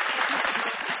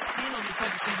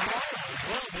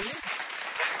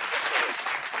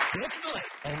 Definitely.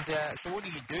 And so what do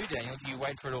you do, Daniel? Do you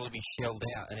wait for it all to be shelled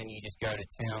out and then you just go to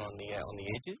town on the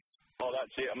edges? Oh,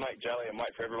 that's it. I make jelly and wait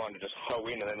for everyone to just hoe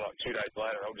in, and then 2 days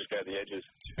later, I'll just go to the edges.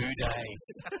 2 days.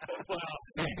 Wow.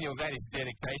 Daniel, that is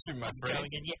dedication, my friend.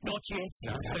 Going in yet? Not yet.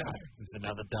 No. There's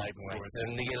another day before it's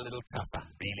going to get a little tougher.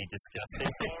 really disgusting.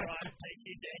 All right, thank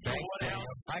you, Daniel. Thanks, What Daniel.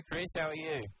 else? Hi, Chris. How are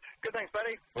you? Good, thanks,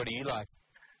 buddy. What do you like?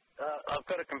 I've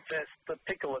got to confess, the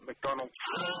pickle at McDonald's.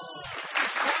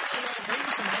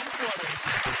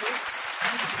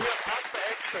 Up the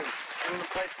extras, and the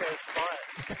place goes fire.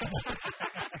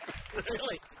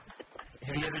 Really?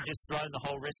 Have you ever just thrown the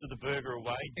whole rest of the burger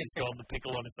away and just gone the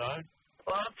pickle on its own?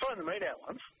 Well, I've thrown the meat out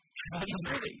once.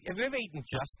 Really? Have you ever eaten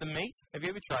just the meat? Have you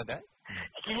ever tried that?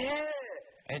 Yeah.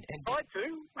 And Tried to.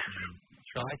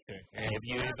 tried to. And have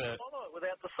you ever... Follow it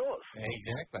without the sauce.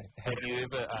 Exactly. Have you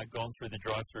ever gone through the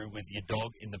drive-thru with your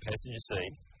dog in the passenger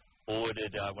seat,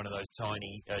 ordered one of those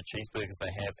tiny cheeseburgers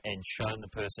they have, and shown the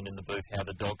person in the booth how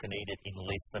the dog can eat it in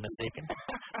less than a second?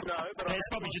 No, but It's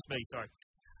probably just me, sorry.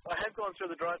 I have gone through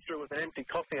the drive-thru with an empty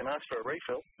coffee and asked for a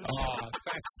refill. Oh,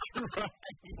 that's right.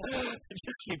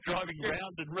 Just keep driving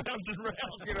round and round and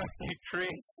round. Good on you,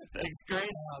 Chris. Thanks, Chris.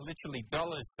 Oh, literally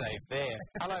dollars saved there.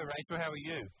 Hello, Rachel. How are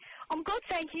you? I'm good,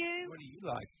 thank you. What do you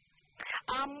like?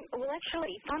 Well,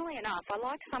 actually, funnily enough, I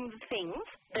like some of the things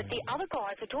that the other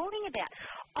guys are talking about.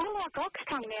 I like ox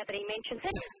tongue now that he mentions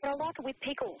it, but I like it with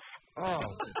pickles. Oh,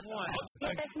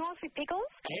 Yeah, that's nice with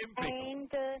pickles. And,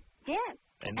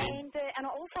 And then, and I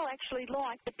also actually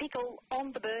like the pickle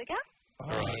on the burger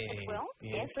as well.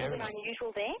 Yeah, Yes, there's an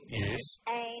unusual there. yes.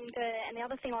 And the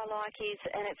other thing I like is,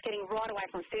 and it's getting right away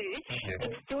from food,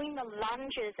 it's doing the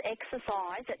lunges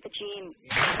exercise at the gym.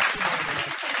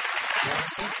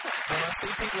 When I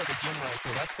see people at the gym,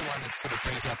 Rachel, that's the one that sort of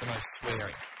brings out the most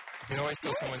swearing. You can always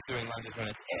feel someone's doing lunges when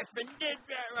it's effing dead.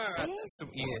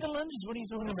 The lunges, what are you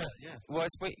talking about? Yeah. Well,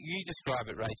 you describe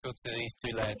it, Rachel, to these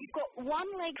two lads. You've got one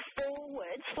leg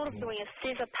forward, sort of doing a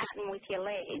scissor pattern with your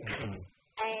legs,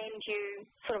 and you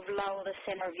sort of lower the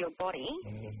centre of your body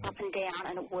up and down,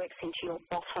 and it works into your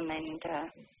bottom. And Right,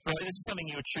 this is something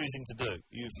you're choosing to do.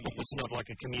 It's not like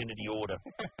a community order.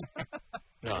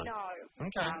 No.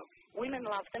 Okay. Women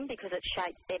love them because it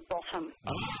shapes their bottom.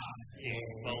 Yeah.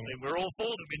 Well, then we're all for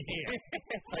them in here.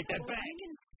 Take that back.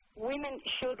 Women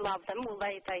should love them. Well,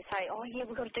 they say, oh, yeah,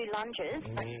 we've got to do lunges,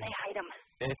 but they hate them.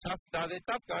 They're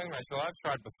tough going, Rachel. I've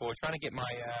tried before, trying to get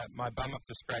my bum up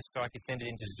to scratch so I could send it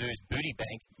into Zoo's booty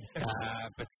bank,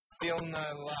 but still no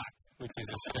luck, which is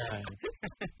a shame.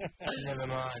 Never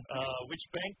mind. Which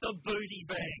bank? The booty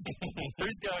bank.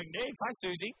 Who's going next? Hi,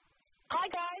 Susie. Hi,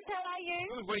 guys. How are you?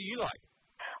 Good. What do you like?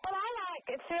 Well, I like,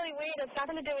 it's really weird. It's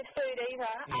nothing to do with food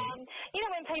either. You know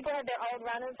when people have their old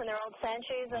runners and their old sand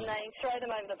shoes and they throw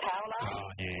them over the power line? Oh,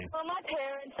 yeah. Well, my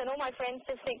parents and all my friends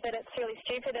just think that it's really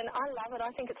stupid, and I love it. I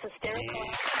think it's hysterical.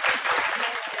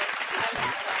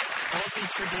 Aussie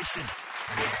tradition.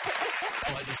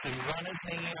 Either some runners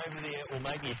hanging over there or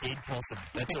maybe a dead possum.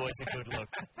 That's always a good look.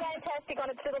 Fantastic on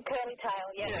its little curly tail,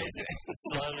 yeah. It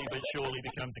slowly but surely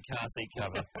becomes a car seat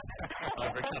cover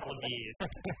over a couple of years.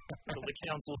 Until the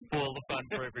council spoil the fun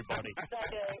for everybody. They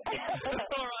do.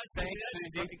 All right, thanks,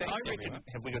 Susie. I reckon,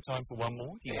 have we got time for one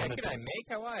more? G'day, Meg.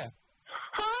 How are you?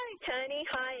 Hi, Tony.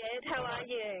 Hi, Ed. How are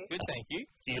you? Good, thank you.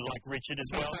 Do you like Richard as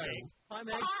well, Meg? Hi,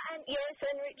 Meg. And yes,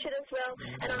 and Richard as well.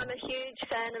 And I'm a huge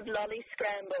fan of Lolly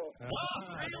Scramble. Oh,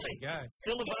 really? There you go.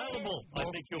 Still available. I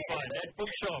think you'll find at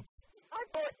bookshop. I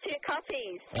bought 2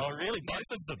 copies. Oh, really?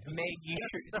 Both of them? Meg,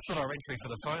 That's what our entry for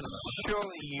the phone is.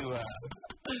 surely you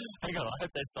Hang on, I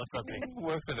hope that's not something.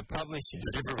 work for the publishers.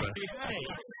 Hey,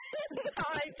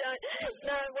 I don't.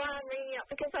 No, why I'm ringing up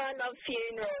because I love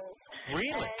funerals.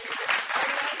 really? And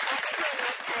I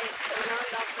love tapes and I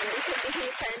love them because you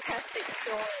hear fantastic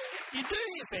stories. You do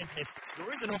hear fantastic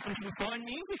stories and often some fine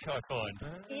music, I find,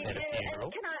 You at a do.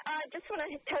 funeral. And I just want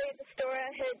to tell you the story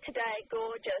I heard today.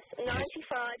 Gorgeous.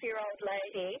 95-year-old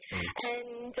lady.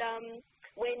 And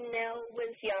when Nell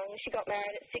was young, she got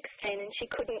married at 16 and she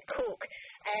couldn't cook.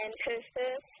 And her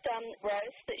first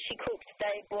roast that she cooked,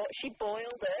 she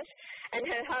boiled it. And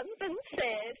her husband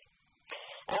said,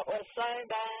 "It was so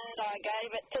bad I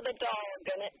gave it to the dog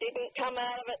and it didn't come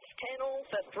out of its kennel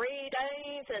for 3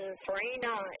 days and 3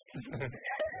 nights."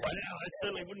 Wow, that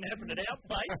certainly wouldn't happen at our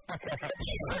place.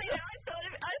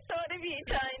 I thought of you,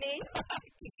 Tony.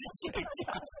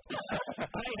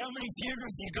 Hey, how many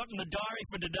funerals you got in the diary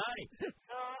for today?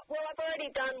 Well, I've already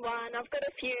done one. I've got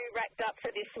a few racked up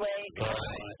for this week.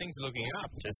 Things are looking up.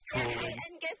 Just cool.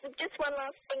 And guess just one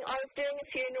last thing. I was doing a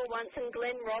funeral once, and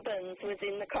Glenn Robbins was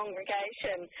in the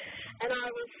congregation, and I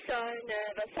was so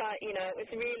nervous. It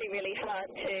was really, really hard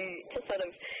to sort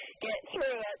of get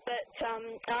through it. But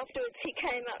afterwards, he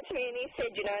came up to me and he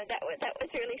said, that was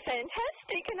really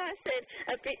fantastic. And I said,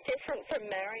 a bit different from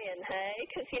Marion, hey?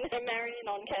 Because Marion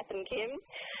on Kath and Kim.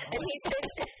 And he said,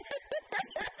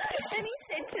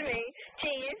 to me,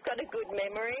 gee, you've got a good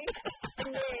memory.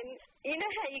 And then, you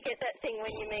know how you get that thing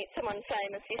when you meet someone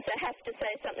famous, you have to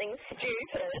say something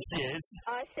stupid? Yes.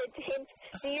 I said to him,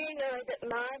 do you know that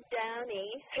Marv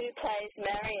Downey, who plays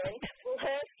Marion, well,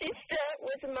 her sister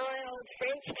was my old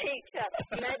French teacher,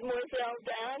 Mademoiselle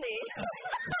Downey.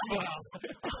 Wow.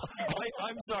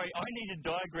 I'm sorry, I need a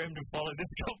diagram to follow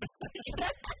this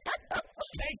conversation.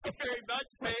 Thank you very much,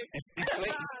 Meg. Is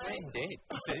Glenn dead?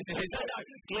 No,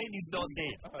 Glenn is not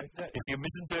dead. If you're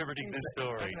misinterpreting this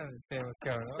story. I don't understand what's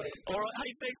going on. All right,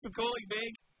 hey, thanks for calling,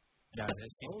 Meg. No,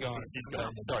 she's gone. She's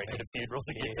gone. Sorry, had a funeral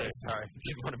to get there. Sorry,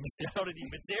 didn't want to miss out on any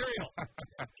material.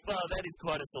 Well, that is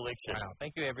quite a selection. Wow,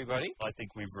 thank you, everybody. I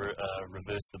think we've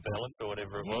reversed the balance or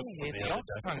whatever it was. Yeah, the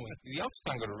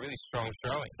Opsung got a really strong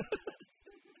showing.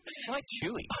 It's quite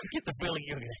chewy. I get the feeling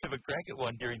you're going to have a crack at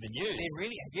one during the news.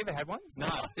 Really? Have you ever had one? No.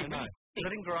 I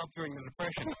didn't grow up during the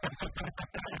Depression.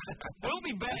 We'll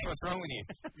be back. What's wrong with you?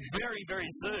 Very, very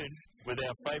soon with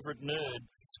our favourite nerd,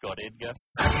 Scott Edgar.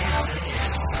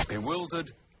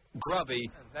 Bewildered, grubby,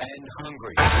 and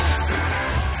hungry.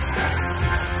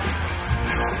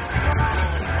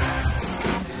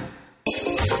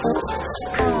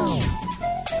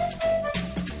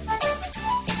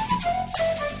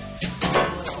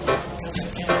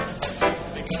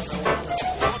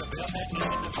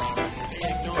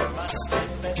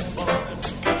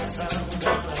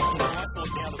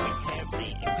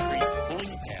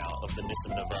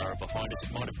 Behind us,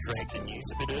 it might have dragged the news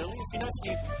a bit early. The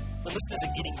listeners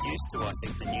are getting used to, I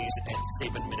think, the news at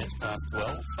 7 minutes past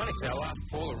 12. Funny, our last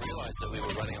caller realised that we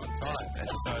were running on time and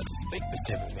decided to speak for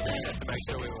 7 minutes to make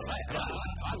sure we were late. And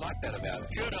I like that about it.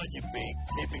 Good on you, Big.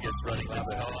 Keeping us running on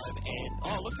time.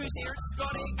 And, look who's here. It's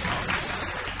Scotty.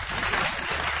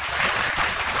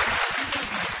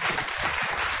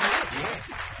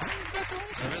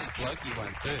 A really blokey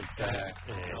one too.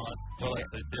 Well,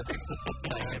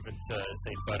 they haven't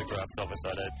seen photographs of us, I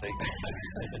don't think.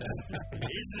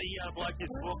 Here's the bloke who's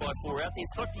 4x4 out there.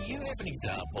 Scott, do you have an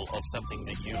example of something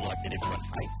that you like that everyone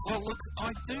hates? Well, look,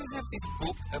 I do have this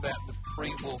book about the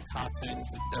pre-war cartoons,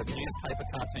 newspaper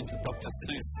cartoons of Dr.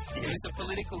 Seuss. It was a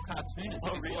political cartoon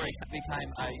before it became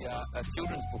a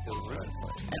children's book that was written.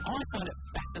 And I find it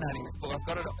fascinating, this book. I've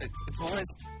got it, it's always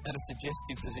at a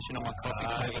suggestive position on my coffee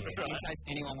table in case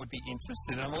anyone would be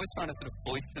interested. And I'm always trying to sort of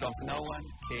foist it off. No one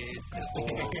cares at all.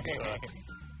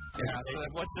 So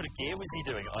what sort of gear was he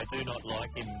doing? I do not like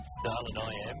him, Stalin,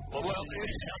 I am.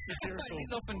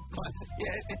 He's often quite...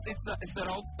 it's that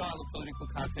old style of political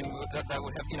cartoon that they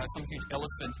would have, some huge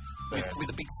elephant with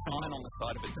a big sign on the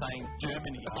side of it saying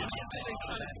Germany.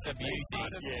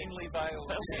 Thinly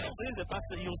veiled.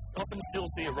 You'll often still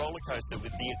see a roller coaster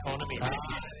with the economy.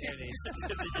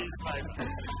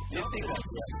 You think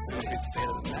it's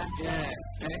better than that? Yeah.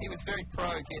 He was very pro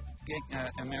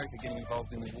America getting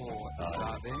involved in the war at the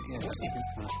start then.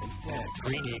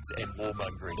 Green eggs and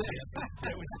warmongering.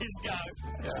 That was his go.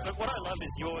 Yeah. But what I love is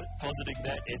you're positing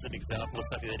that as an example of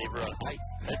something that everyone hates.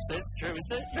 That's true,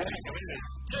 isn't it?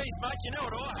 Geez, mate, you know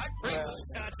what I hate? People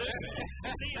can't do it.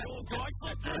 See all guys.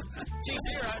 Geez,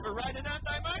 they're overrated, aren't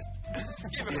they, mate?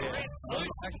 Give it a rest.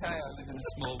 Okay, I live in a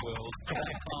small world.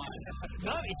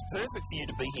 No, it's perfect for you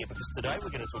to be here because today we're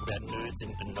going to talk about nerds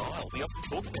in denial. We often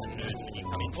talk about nerds when you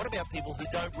come in. What about people who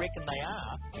don't reckon they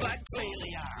are, but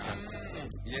clearly are?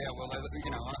 Yeah, well, I do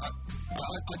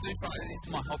try. It's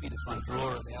my hobby to try and draw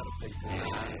it out of people. As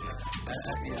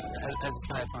I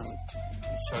say, I try and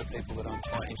show people that I'm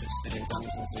quite interested in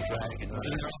Dungeons and Dragons, and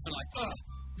they're often like,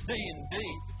 D&D,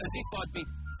 as if I'd be.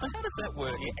 How does that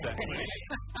work exactly?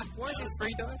 Why is it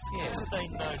 3 dice? How do they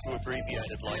know to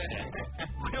abbreviate it like that?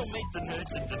 We'll meet the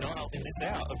nerds in denial in this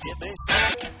hour of Get This.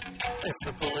 That's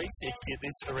the police. It's Get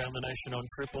This around the nation on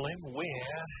Triple M.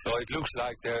 Where? Oh, it looks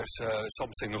like there's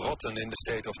something rotten in the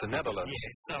state of the Netherlands.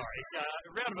 Yeah, sorry.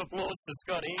 A round of applause for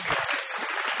Scotty.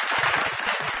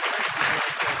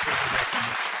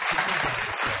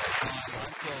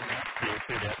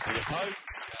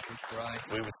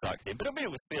 We were stoked there, but I mean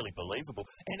it was fairly believable,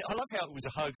 and I love how it was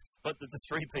a hoax, but the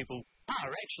three people are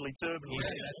actually terminally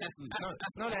ill.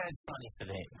 That's not as funny for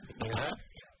them, you know.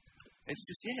 It's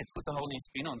just it puts a whole new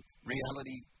spin on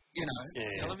reality,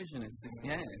 television. It's just,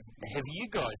 Have you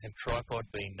guys, have Tripod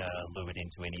been lured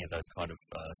into any of those kind of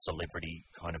celebrity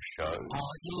kind of shows?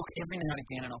 You look, every now and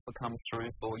again an offer comes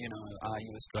through for, Are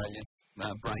You Australia's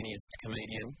brainiest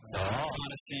comedian? Kind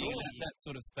of thing, that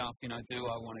sort of stuff, do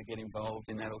I want to get involved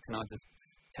in that, or can I just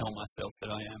tell myself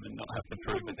that I am and not have to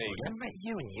prove it? There you go. Mate,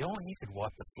 you and Yon, you could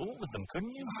wipe the floor with them,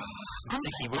 couldn't you? I'm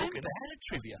bad at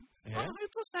trivia. Yeah? Who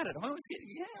was at it? I always get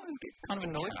kind of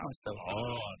annoyed with myself.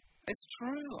 It's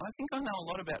true. I think I know a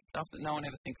lot about stuff that no one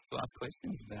ever thinks to ask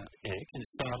questions about. Yeah, can you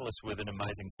startle us with an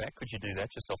amazing fact? Could you do that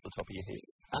just off the top of your head?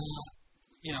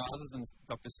 Other than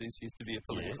Dr. Seuss used to be a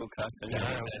political cartoon. That's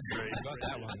true. You got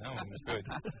that one. That one was good.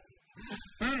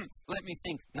 Let me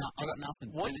think. No, I got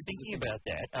nothing. What are you thinking about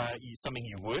that? Something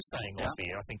you were saying off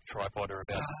there, I think Tripod are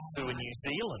about to in New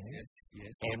Zealand.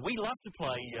 Yes. And we love to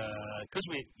play, because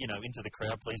we're, into the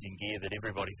crowd-pleasing gear that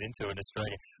everybody's into in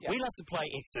Australia, we love to play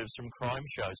excerpts from crime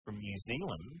shows from New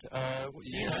Zealand.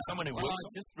 Someone who works...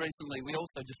 We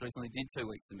also just recently did 2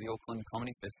 weeks at the Auckland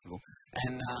Comedy Festival.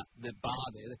 And the bar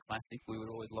there, the Classic, we would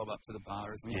always lob up to the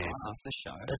bar after the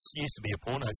show. That used to be a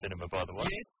porno cinema, by the way.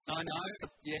 Yes, I know.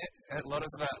 Yeah, a lot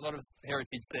of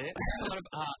heritage there. A lot of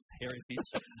art heritage.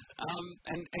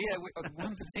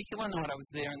 One particular night I was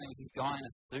there and there was this guy in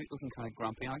a suit looking kind of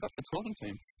grumpy, and I got to talking to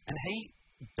him, and he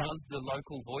does the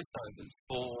local voiceovers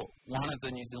for one of the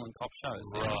New Zealand cop shows.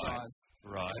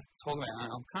 Right. Talk about, I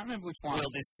can't remember which one. Well,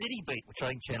 there's City Beat, which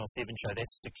I think Channel 7 show,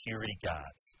 that's security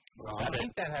guards. Right. I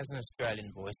think that has an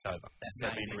Australian voiceover.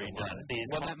 That's been redone.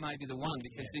 Well, that may be the one,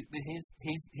 because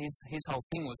his whole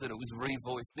thing was that it was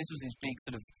revoiced. This was his big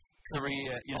sort of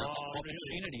career,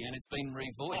 opportunity, and it's been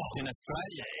revoiced in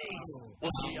Australia.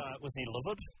 Was he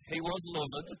livid? He was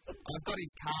livid. I've got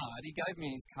his card. He gave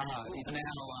me his card. He's now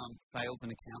sales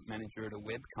and account manager at a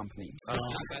web company. So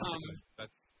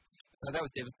that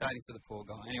was devastating for the poor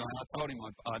guy. Anyway, I told him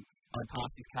I'd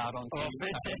pass his card on to him,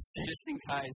 just in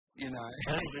case,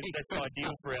 I think that's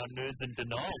ideal for our nerds and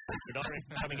denial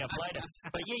coming up later.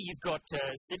 But you've got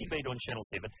City Beat on Channel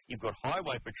 7. You've got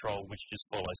Highway Patrol, which just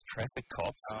follows traffic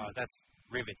cops. That's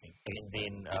riveting. And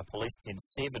then Police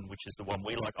 10-7, which is the one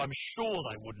we like. I'm sure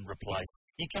they wouldn't replace.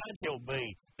 You can't tell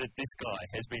me that this guy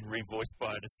has been revoiced by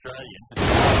an Australian.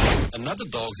 Another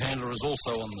dog handler is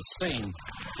also on the scene.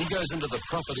 He goes into the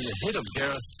property ahead of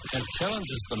Gareth and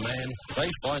challenges the man they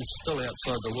find still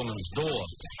outside the woman's door.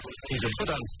 He's a bit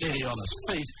unsteady on his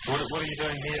feet. What are you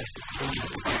doing here?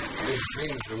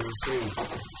 Retrieving from the scene.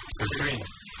 Retrieving?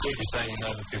 You're saying you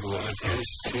know the people that live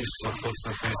here. What's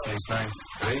the person's name?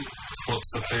 Eh? What's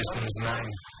the person's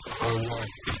name?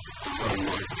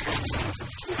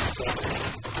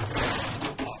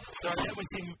 So that was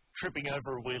him tripping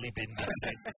over a wheelie bin.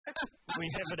 We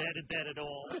haven't added that at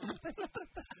all.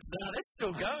 No, that's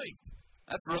still going.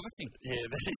 That's riveting. Yeah,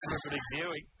 that is riveting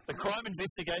viewing. The Crime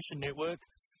Investigation Network,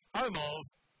 home of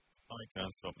I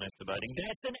Can't Stop Masturbating.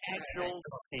 That's an actual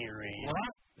series.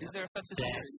 What? Is there such a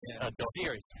series?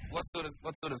 Series. What sort of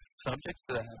subjects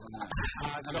do they have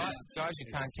on that? Guys who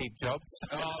can't keep jobs.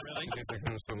 Oh, really?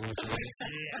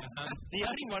 The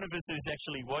only one of us who's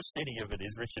actually watched any of it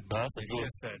is Richard Martin. It's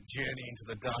just a journey into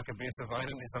the dark abyss of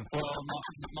onanism. Well,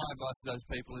 my advice to those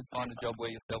people is find a job where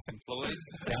you're self-employed,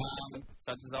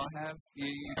 such as I have.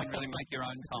 You can really make your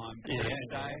own time. Yeah.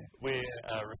 We're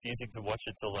refusing to watch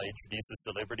it till they introduce a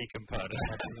celebrity component.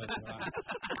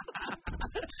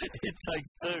 It takes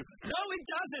two. No, it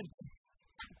doesn't.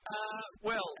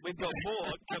 Well, we've got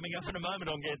more coming up in a moment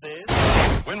on Get There.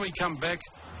 When we come back,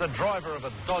 the driver of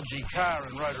a dodgy car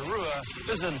in Rotorua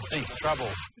is in deep trouble.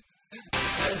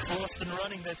 As lost and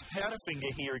running, that's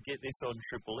Powderfinger here at Get This on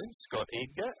Triple M. Scott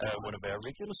Edgar, one of our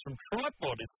regulars from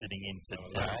Tripod, is sitting in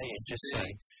today and just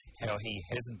saying how he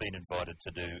hasn't been invited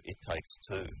to do It Takes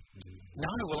Two. No,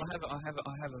 well, I have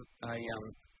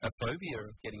a phobia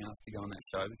of getting asked to go on that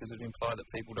show because it would imply that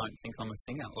people don't think I'm a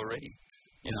singer already.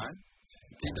 You know?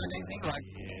 Do you think like...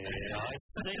 Yeah,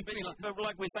 but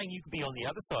like we're saying, you could be on the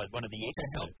other side, one of the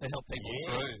extras. To help people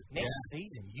through. Next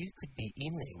season, you could be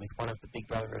in there with one of the Big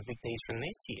Brother evictees from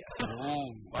this year.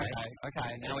 Ooh,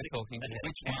 okay, now we're talking.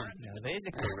 Which one? Now, there's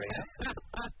a career.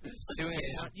 doing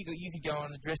it. You could go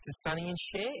on and dress as Sonny and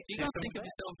Cher. Do you guys think of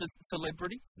yourself as a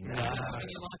celebrity? No. In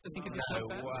your life to think of yourself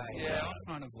that? way. Yeah, I'm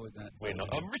trying to avoid that. We're not.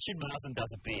 Richard Marsden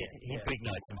does a bit. He big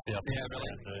notes himself. Yeah,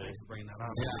 really. Bringing that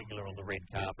up. Regular on the red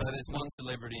carpet. So there's one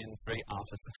celebrity and 3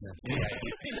 artists.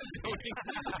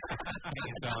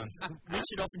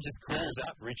 Richard often just calls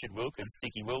up Richard Wilkins,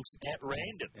 Dickie Wilkes, at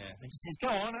random. Yeah. And just says, go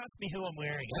on, ask me who I'm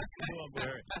wearing. Ask me who I'm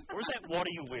wearing. Or is that what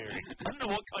are you wearing? I don't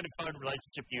know what kind of phone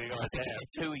relationship you guys have.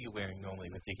 Who are you wearing normally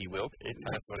with Dickie Wilkes?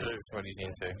 That's what he's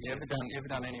into. You ever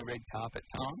done any red carpet,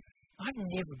 Tom? I've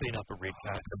never been up a red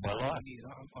carpet in my life.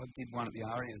 I did one at the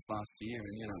Arias last year,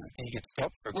 and Did you get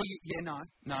stopped?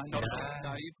 No,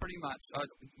 you pretty much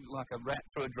like a rat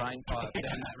through a drain pipe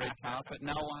down that red carpet.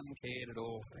 No one cared at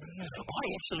all. I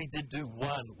actually did do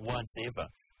one once ever,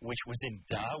 which was in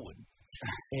Darwin.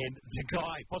 And the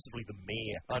guy, possibly the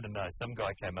mayor, I don't know, some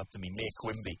guy came up to me, Mayor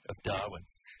Quimby of Darwin,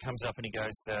 comes up and he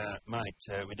goes, mate,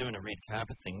 we're doing a red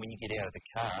carpet thing. When you get out of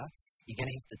the car, you're going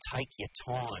to have to take your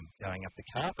time going up the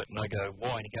carpet. And I go,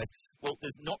 why? And he goes, well,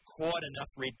 there's not quite enough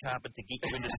red carpet to get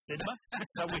you into the cinema,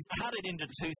 so we've cut it into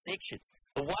 2 sections.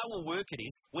 The way we'll work it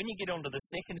is, when you get onto the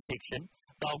second section,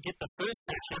 they'll get the first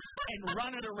section and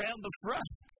run it around the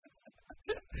front.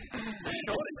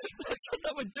 That's what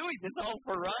they were doing, this whole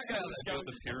parade.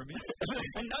 The pyramid.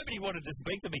 And nobody wanted to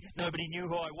speak to me. Nobody knew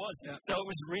who I was. Yeah. So it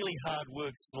was really hard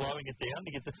work slowing it down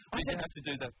to get the... I didn't have to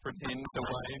do that pretend the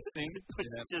wave thing.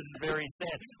 It's just very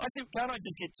sad. I said, can't I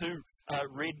just get 2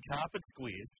 red carpet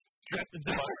squares strapped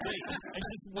into my feet and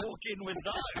just walk in with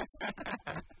those?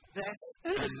 That's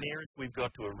the nearest we've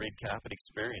got to a red carpet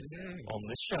experience on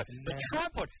this show. But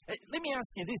Tripod, let me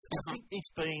ask you this. I think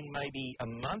it's been maybe a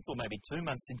month or maybe 2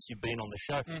 months since you've been on the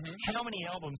show. How many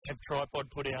albums have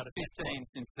Tripod put out? 15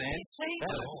 since then.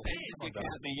 You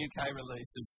count the UK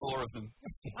releases, 4 of them.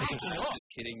 Just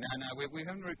kidding. No, we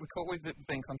haven't. We've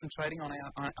been concentrating on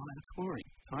our touring,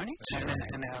 Tony,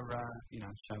 and our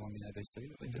show on the ABC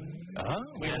that we're doing.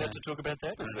 We allowed to talk about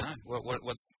that? No.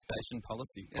 What's station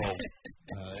policy?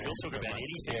 We'll talk about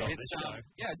anything on this show.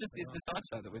 Yeah, just the side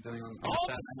show that we're doing on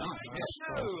Saturday night.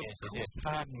 Yes.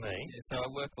 Pardon me. Yeah, so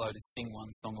our workload is sing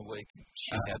 1 song a week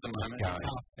at the moment.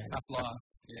 Tough life.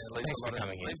 Yeah, leaves a lot of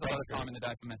time in the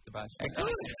day for masturbation.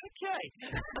 Okay.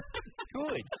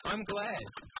 Good. I'm glad.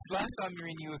 Last time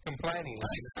you were complaining,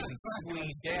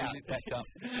 squeezed out.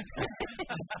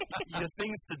 Your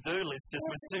things to do list just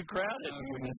was too crowded.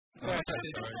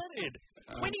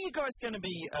 When are you guys going to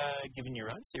be giving your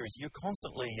own series? You're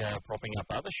constantly propping up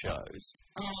other shows.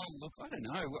 Oh, look, I don't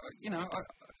know.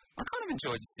 I kind of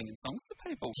enjoyed singing songs to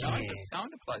people, going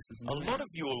to places. A lot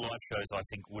of your live shows, I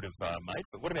think, would have made.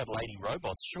 But what about Lady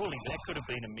Robots? Surely that could have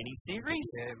been a mini-series?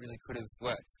 Yeah, it really could have.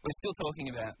 Well, we're still talking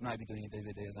about maybe doing a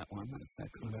DVD of that one. That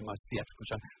could have been my theatrical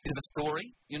show. Bit of a story,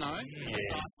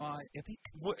 sci-fi epic.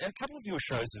 Well, a couple of your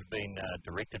shows have been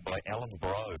directed by Alan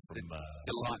Bro from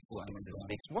Delightful Alan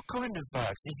Bro. What kind of...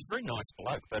 he's a very nice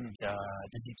bloke, but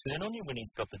does he turn on you when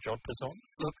he's got the jodhpurs on?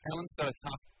 Look, Alan's got a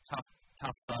tough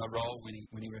role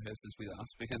when he rehearses with us,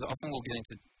 because often we'll get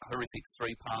into horrific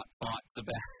 3-part fights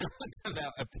about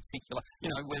a particular,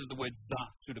 whether the word "the"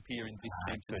 should appear in this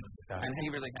sentence. And he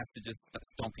really has to just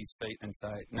stomp his feet and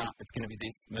say, no, it's going to be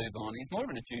this, move on. He's more of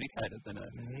an adjudicator than a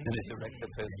director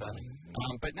per se.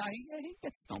 But no, he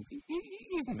gets stompy.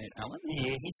 You've met Alan.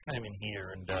 Yeah, he's came in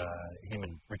here and him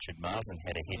and Richard Marsden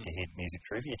had a head-to-head music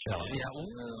trivia challenge. Yeah,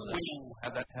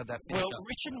 how'd that well,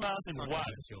 Richard Marsden won.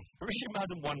 Richard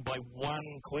Marsden won by 1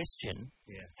 question.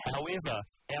 Yeah. However,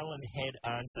 Alan had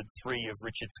answered 3 of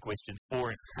Richard's questions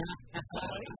for him. So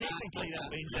technically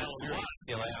that means Alan won.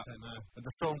 Still out. But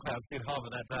the storm clouds did hover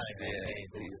that day. Yeah,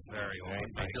 he is very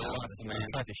awesome. Man,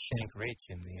 tried to shank Rich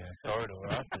in the corridor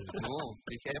afterwards.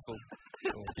 Be careful.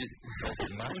 It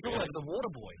was all over the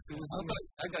water boys.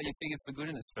 I got you figured for good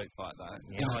in a street fight, though.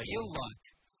 You'll like.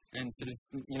 And sort of,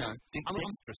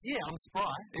 I'm spry.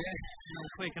 Yeah. I'm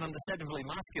quick and I'm deceptively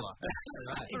muscular.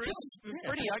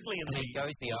 Pretty ugly in he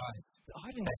goes the eyes.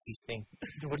 I didn't actually think.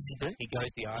 What does he do? He goes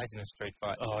the eyes in a street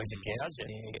fight. Oh, he's a gouge.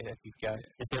 Yeah, that's his go.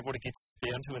 Is that what it gets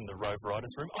down to in the Rove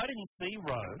Writers' Room? I didn't see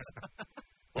Rove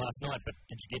last night, but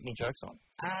did you get any jokes on?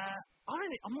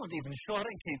 I'm not even sure. I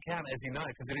don't keep count, as you know,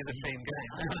 because it is a team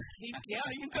game.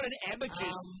 You've got an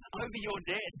abacus over your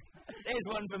desk. There's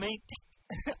one for me.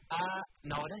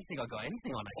 No, I don't think I got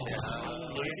anything on it.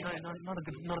 Not a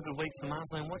good week for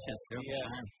Marsland watches. Yeah.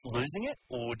 Losing it,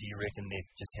 or do you reckon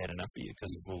they've just had enough of you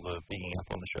because of all the bigging up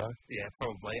on the show? Yeah,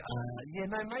 probably.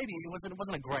 Maybe it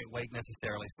wasn't a great week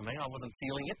necessarily for me. I wasn't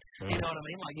feeling it. You know what I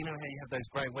mean? Like, you know how you have those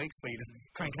great weeks where you just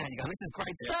crank out and you go, this is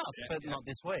great stuff, but not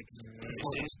this week. This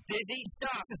is dizzy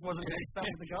stuff. This wasn't dizzy stuff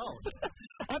with the gold.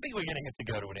 I think we're going to have to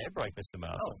go to an ad break, Mr.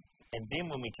 Martin. And then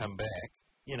when we come back,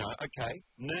 okay,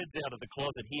 nerds out of the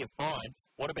closet here, fine.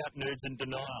 What about nerds in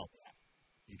denial?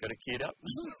 You got it queued up?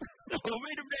 We'll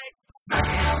read them next.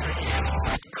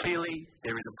 Clearly,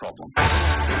 there is a problem.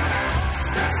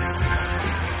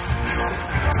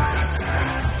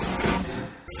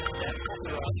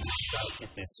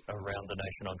 Get this around the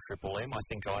nation on Triple M. I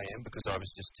think I am, because I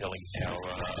was just telling how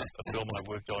a film I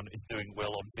worked on is doing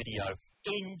well on video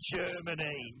in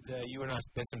Germany. You and I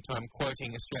spent some time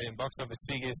quoting Australian box office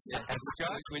figures at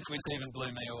Skype, which even blew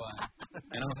me away.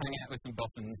 And I'll hang out with some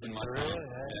boffins in my time.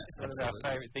 One of our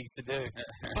favourite things to do.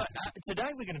 But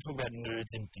today we're going to talk about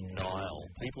nerds in denial.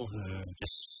 People who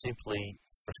just simply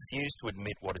refuse to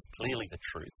admit what is clearly the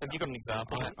truth. Have you got an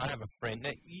example? I have a friend.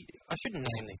 I shouldn't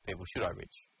name these people, should I,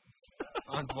 Rich?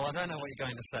 Well, I don't know what you're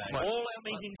going to say. All our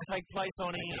meetings take place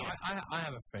on air. I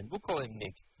have a friend, we'll call him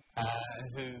Nick,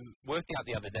 who worked out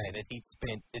the other day that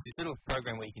there's this little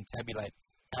program where you can tabulate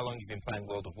how long you've been playing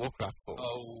World of Warcraft for.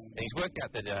 And he's worked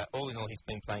out that all in all he's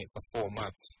been playing it for 4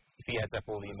 months. If he adds up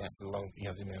all the amount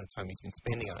of time he's been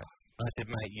spending on it. I said,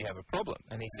 mate, you have a problem.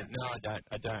 And he said, no, I don't.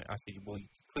 I said, well, you're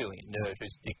clearly a nerd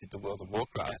who's addicted to World of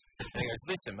Warcraft. And he goes,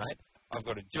 listen, mate, I've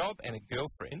got a job and a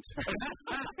girlfriend.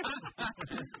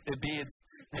 The beards.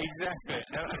 Exactly.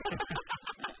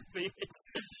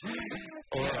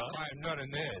 I'm not a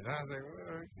nerd. I was like,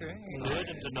 okay. Nerd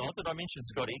and denial. Did I mention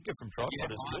Scott Edgar from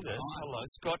Tripod is with us? Hello,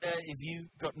 Scott. Have you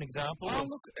got an example? Oh,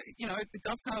 look, it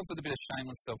dovetails with a bit of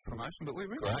shameless self-promotion, but we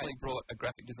recently brought a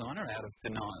graphic designer out of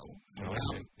denial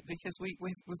because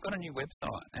we've got a new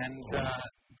website, and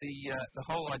the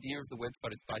whole idea of the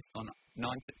website is based on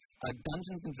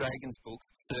Dungeons and Dragons book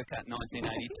circa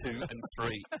 1982 and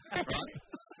 3, right?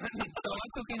 So I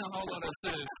took in a whole lot of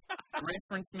sort of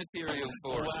reference material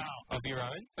for of your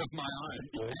own, of my own,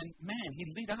 and man, he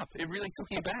lit up. It really took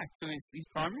him back to his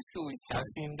primary school. Yeah,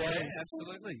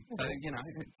 absolutely. So it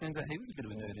turns out he was a bit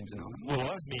of a nerd in denial. Well,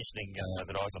 I was mentioning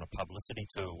that I was on a publicity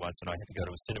tour once, and I had to go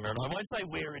to a cinema, and I won't say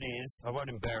where it is. I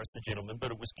won't embarrass the gentleman, but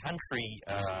it was country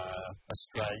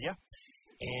Australia.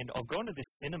 And I've gone to this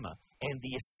cinema, and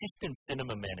the assistant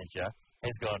cinema manager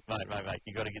has gone, mate,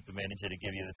 you've got to get the manager to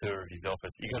give you the tour of his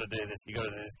office. You've got to do this, why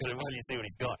don't you see what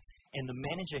he's got? And the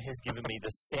manager has given me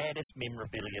the saddest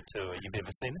memorabilia tour you've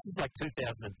ever seen. This is like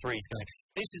 2003. He's going,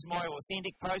 this is my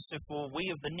authentic poster for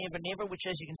We of the Never Never, which,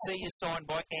 as you can see, is signed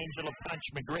by Angela Punch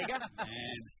McGregor.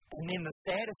 And then the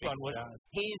saddest one was,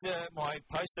 here's my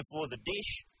poster for The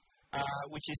Dish,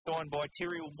 which is signed by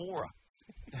Terry O'Mora,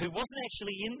 who wasn't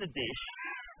actually in The Dish,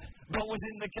 but was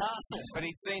in the castle. But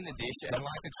he'd seen The Dish and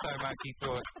liked it so much he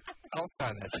thought, I'll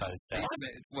sign that poster.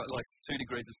 It's like 2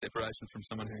 degrees of separation from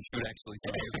someone who should actually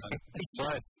sign it. He's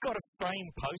got a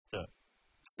framed poster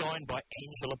signed by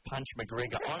Angela Punch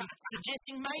McGregor. I'm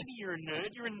suggesting maybe you're a nerd.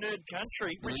 You're a nerd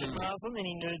country. Richard Marsland,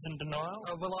 any nerds in denial?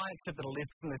 Well, I accepted a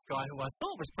lift from this guy who I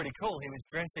thought was pretty cool. He was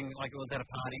dressing like it was at a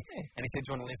party, and he said,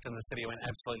 do you want a lift in the city? I went,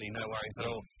 absolutely, no worries at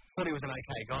all. Thought he was an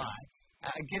okay guy.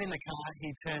 Get in the car,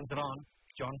 he turns it on.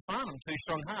 John Farnham, Two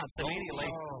Strong Hearts,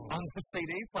 immediately on the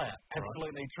CD player.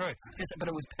 Absolutely true. But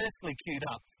it was perfectly queued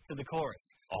up to the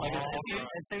chorus. As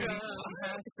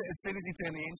soon as he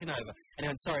turned the engine over, and he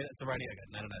went, sorry, that's a radio. I go,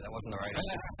 no, that wasn't the radio.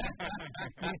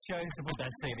 He chose to put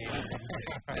that CD on.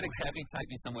 I had a cabbie take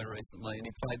me somewhere recently, and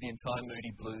he played the entire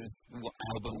Moody Blues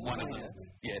album, one of them.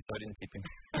 Yeah, so I didn't tip him.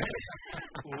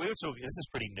 Well, we were talking, this is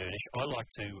pretty nerdish. I like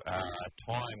to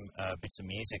time bits of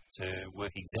music to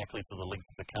work exactly for the length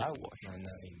of the car wash.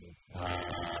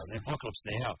 The Apocalypse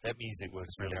Now, that music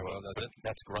works really well.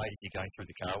 That's great as you're going through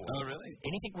the car wash. Oh, really?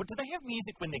 Do they have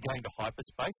music when they're going to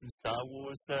hyperspace in Star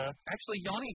Wars? Actually,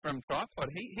 Yanni from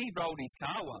Tripod, he rolled his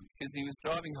car once because he was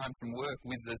driving home from work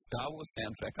with the Star Wars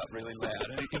soundtrack up really loud,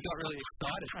 and he got really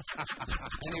excited.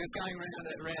 And he was going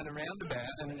round and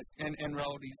roundabout and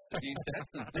rolled his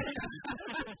Datsun.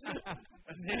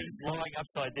 And then he's lying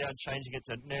upside down, changing it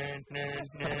to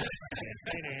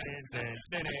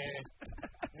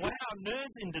Wow,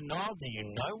 nerds in denial. Do you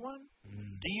know one?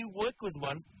 Do you work with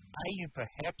one? Are you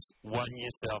perhaps one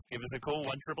yourself? Give us a call,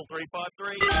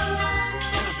 133353.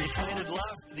 Be Planted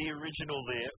Love, the original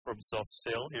there from Soft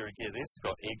Cell. Here again, this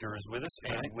Scott Edgar is with us,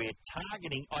 and we're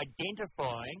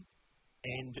identifying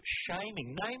and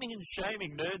naming and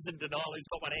shaming nerds in denial. Who's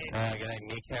got one hand? G'day,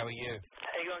 Nick. How are you?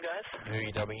 How you going, guys? Who are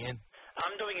you dubbing in?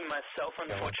 I'm doing it myself,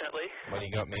 unfortunately. What do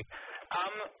you got, Mick? I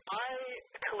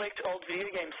collect old video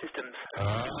game systems.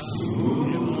 How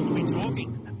old are we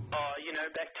talking?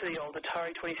 Back to the old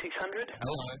Atari 2600.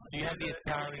 Hello. Do you have the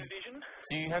Atari?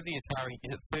 Do you have the Atari?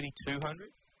 Is it 3200?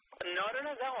 No, I don't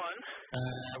have that one.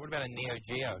 What about a Neo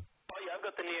Geo? Oh, yeah, I've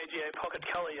got the Neo Geo Pocket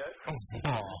Color, yo.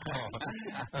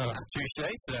 Touche, sir.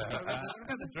 What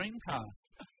about the Dreamcast?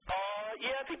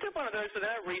 Yeah, I picked up one of those, but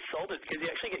then I resold it because you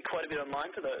actually get quite a bit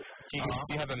online for those. Do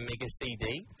you have a Mega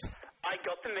CD? I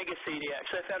got the Mega CD,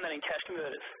 actually. I found that in Cash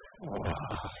Converters.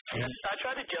 I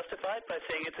tried to justify it by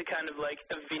saying it's a kind of like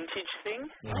a vintage thing.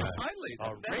 Totally.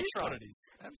 That's what it is.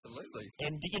 Absolutely.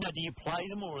 And, do you play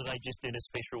them, or are they just in a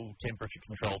special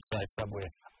temperature-controlled safe somewhere?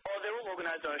 Oh, they're all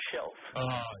organised on a shelf.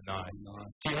 Oh, nice.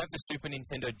 Do you have the Super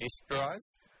Nintendo disc drive?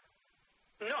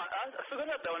 No, I forgot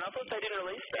about that one. I thought they didn't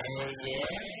release that. Oh, yeah.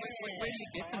 Where do you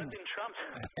get them? I've been trumped.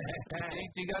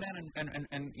 Do you go down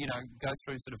and go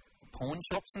through sort of pawn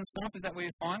shops and stuff? Is that where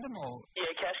you find them, or? Yeah,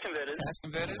 Cash Converters. Cash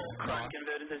Converters? Or crime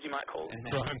converters, as you might call them.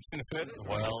 Crime converters?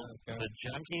 Well, the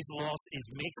Junkies' loss is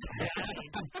mixed.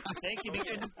 Thank you.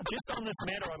 And just on this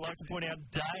matter, I'd like to point out,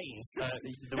 Dave,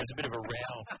 there was a bit of a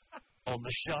row on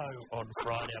the show on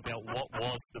Friday about what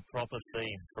was the proper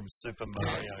theme from Super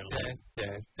Mario Land.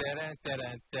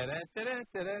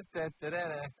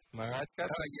 Am I right, Scott?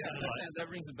 That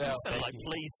rings a bell. Like,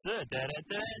 please, sir.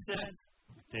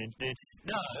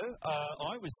 No,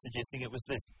 I was suggesting it was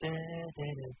this.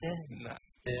 No.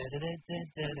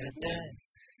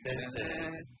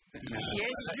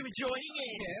 Yes, you were enjoying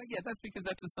it. Yeah, that's because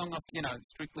that's a song off,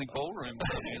 Strictly Ballroom.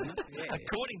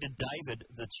 According to David,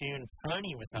 the tune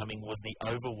Tony was humming was the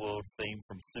Overworld theme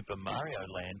from Super Mario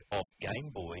Land off Game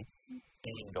Boy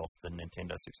and off the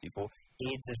Nintendo 64.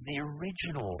 Ed's is the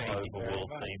original Overworld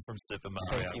theme from Super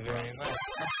Mario. Thank you very much.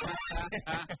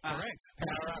 Correct.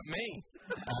 Power up me.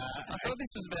 I thought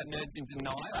this was about nerds in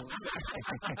denial.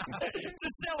 It's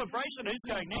a celebration. Who's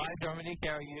going next? Hi, Dominic.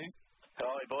 How are you?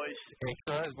 Hi, boys.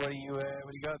 Excellent. What do you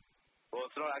got? Well,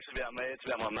 it's not actually about me. It's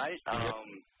about my mate.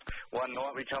 One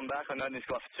night we come back. I've known this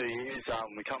guy for 2 years.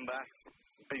 We come back,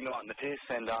 big night in the piss,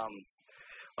 and I've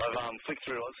flicked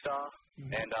through All-Star,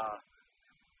 and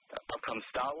up comes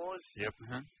Star Wars. Yep.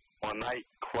 My mate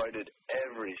quoted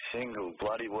every single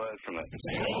bloody word from it.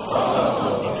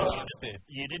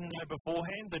 You didn't know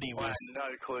beforehand that he was? I had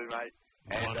no clue, mate.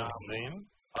 And, one of them?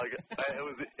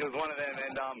 It was one of them,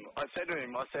 and I said to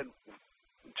him,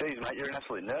 geez, mate, you're an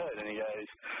absolute nerd. And he goes,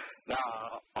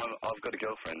 nah, I've got a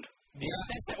girlfriend. Yeah,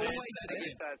 that's always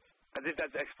as if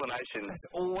that's explanation. That's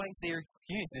always their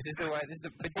excuse. This is the way.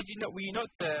 But were you not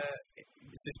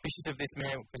suspicious of this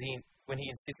man when he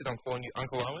insisted on calling you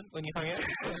Uncle Owen when you hung out?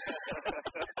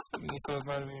 You thought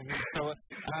about him. Well,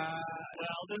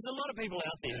 there's a lot of people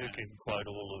out there who can quote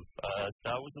all of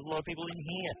Star Wars. There's a lot of people in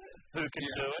here who can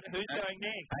do it. Who's going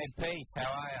next? Hey, Pete,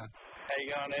 how are you? How you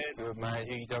going, Ed? Good, mate.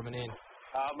 Who you dubbing in?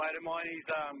 Mate of mine, he's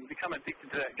become addicted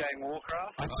to that game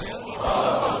Warcraft. I tell you.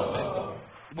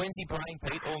 When's he playing,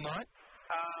 Pete? All night?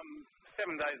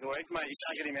 7 days a week, mate. You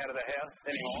can't get him out of the house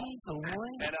anymore.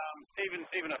 And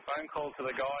even a phone call to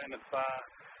the guy, and it's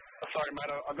sorry,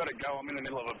 mate, I've got to go. I'm in the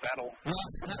middle of a battle.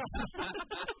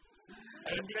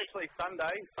 And especially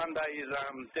Sunday. Sunday is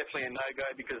definitely a no-go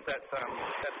because that's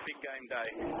big game day.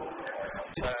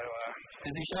 So,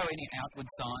 does he show any outward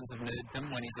signs of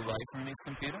nerddom when he's away from his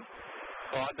computer?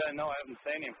 Well, I don't know. I haven't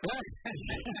seen him.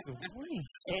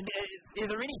 And are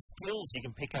there any skills you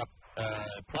can pick up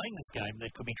playing this game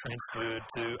that could be transferred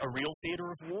to a real theatre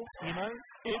of war, I'm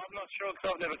not sure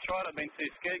because I've never tried. I've been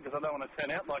too scared because I don't want to turn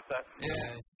out like that.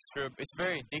 Yeah, it's true. It's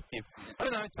very addictive. I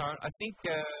don't know, Tyrone. I think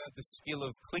the skill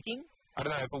of clicking, I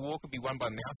don't know, if a war could be won by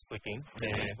mouse clicking,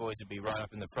 then these boys would be right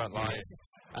up in the front line.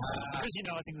 As you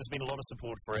know, I think there's been a lot of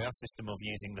support for our system of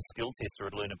using the skill tester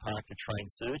at Luna Park to train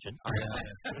surgeons. A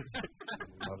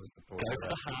lot of support. Go for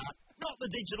the heart, not the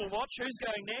digital watch. Who's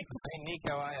going next? Hey, Nick,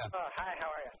 how are you? Hi, how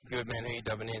are you? Good, man. Who are you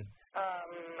dubbing in?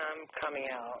 I'm coming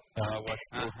out.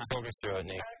 Talk us through it,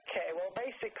 Nick. Okay, well,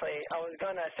 basically, I was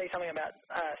going to say something about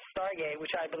Stargate,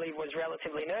 which I believe was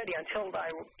relatively nerdy, until I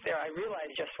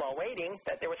realized just while waiting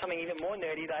that there was something even more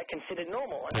nerdy that I considered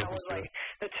normal. And that was like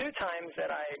the 2 times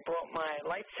that I brought my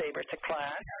lightsaber to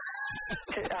class,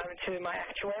 to my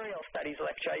actuarial studies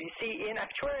lecture. You see, in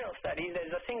actuarial studies,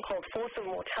 there's a thing called force of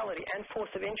mortality and force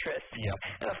of interest. Yep.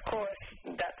 And, of course,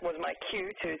 that's was my cue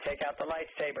to take out the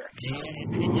lightsaber. Yeah,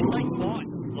 and you make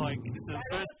fights. Like, That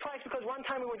was twice because one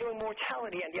time we were doing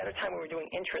mortality and the other time we were doing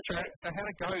interest So rates. how'd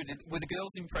it go? Were the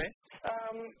girls impressed?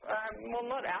 Well,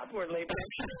 not outwardly, but...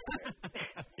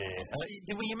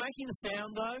 were you making the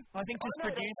sound, though? I think just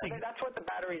producing. That's what the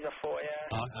batteries are for, yeah.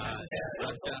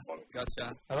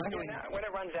 Gotcha. When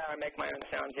it runs out, I make my own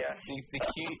sounds, yeah. The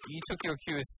cue, you took your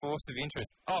cue as force of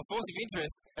interest. Oh, force of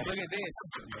interest. Look at this.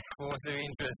 Force of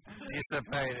interest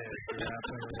dissipated.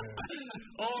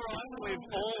 All right, we've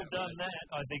all done that,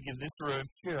 I think, in this room.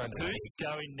 Who's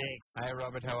going next? Hey,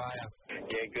 Robert, how are you?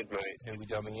 Yeah, good, mate. Who are we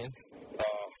jumping in?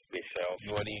 Myself.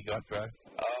 What do you got, bro?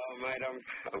 Mate,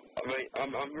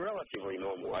 I'm relatively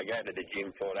normal. I go to the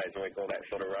gym 4 days a week, all that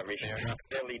sort of rubbish.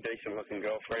 Fairly decent-looking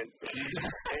girlfriend.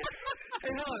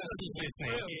 I'm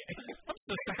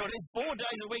so stuck on it. 4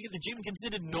 days a week at the gym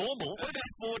considered normal. What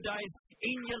about 4 days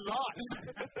in your life?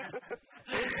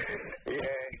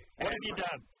 Yeah. What have you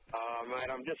done?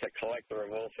 Mate, I'm just a collector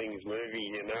of all things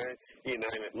movie, you know. You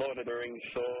name it. Lord of the Rings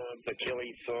swords,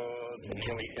 Achilles swords,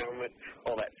 Achilles helmet,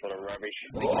 all that sort of rubbish.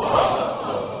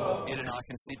 Ed and I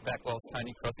can sit back while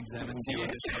Tony cross-examines you. Well,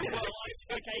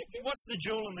 okay, what's the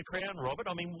jewel in the crown, Robert?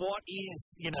 I mean, what is,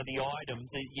 the item?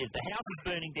 The house is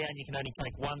burning down, you can only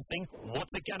take one thing.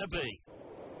 What's it going to be?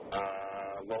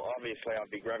 Well, obviously I'll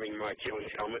be grabbing my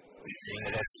Achilles helmet. Yeah,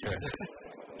 that's true.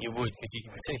 You would, because you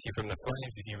can protect you from the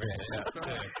flames as you ran it out.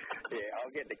 Yeah, I'll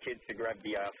get the kids to grab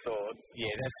the sword. Yeah,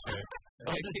 that's true.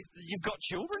 You've got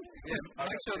children? Yeah,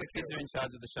 make sure the kids are in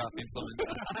charge of the sharp implements.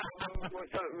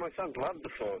 My sons love the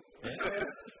sword.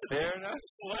 Fair enough.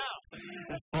 Wow.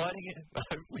 Fighting it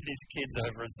with his kids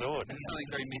over a sword. There's something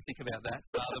very mystic about that.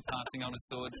 Father passing on a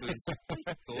sword to his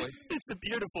boy. It's a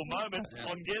beautiful moment.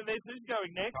 On Get This, who's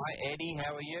going next? Hi, Eddie.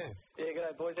 How are you? Yeah, good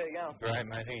day, boys. How you going? Great,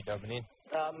 mate. Who are you dubbing in?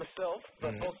 Myself,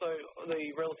 but also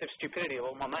the relative stupidity of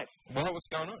all my mates. Well, what's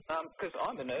going on? Because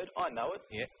I'm a nerd, I know it.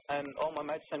 Yeah. And all my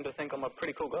mates seem to think I'm a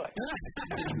pretty cool guy.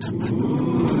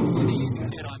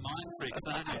 Jedi mind freaks,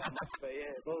 aren't you? But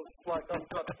yeah, well, like I've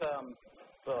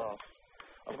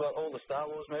got all the Star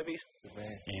Wars movies.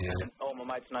 Yeah. And all my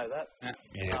mates know that.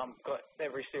 Yeah. Got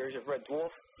every series of Red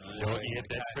Dwarf. Yeah,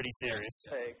 that's pretty serious.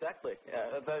 Yeah, exactly.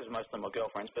 Yeah, those are most of my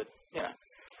girlfriends, but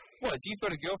What? You've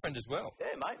got a girlfriend as well?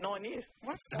 Yeah, mate, 9 years.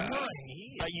 What? 9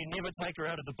 years? But you never take her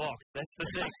out of the box. That's the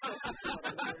thing.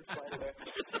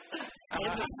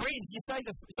 And the friends, you say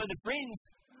the friends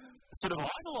sort of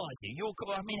idolise you.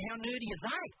 How nerdy are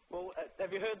they? Well,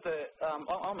 have you heard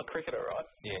I'm a cricketer, right?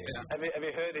 Yeah. Have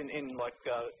you heard in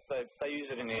they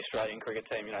use it in the Australian cricket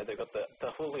team, they've got the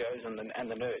Julios and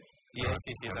the nerds. Yeah, I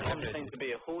seem to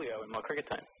be a Julio in my cricket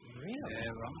team. Really? Yeah,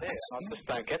 right. Yeah, I just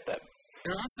don't get that.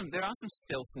 There are some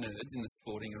stealth nerds in the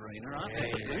sporting arena, aren't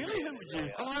there? Really?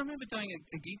 Oh, I remember doing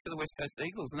a gig for the West Coast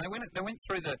Eagles, and they went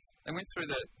through the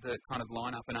kind of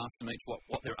lineup and asked them each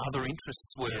what their other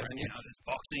interests were, and there's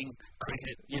boxing,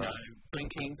 cricket,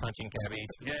 drinking, punching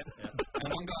cabbies. Yeah. And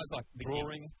one guy's like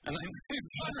drawing, and they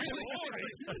really boring.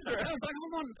 I was like, I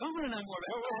want to know more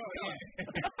about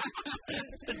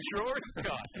the drawing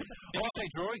guy. Did I say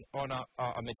drawing? Oh no,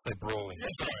 I meant to say brawling.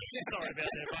 Sorry about that,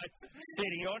 mate.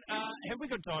 Steady on. Have we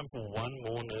got time for one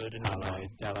more nerd? Hello,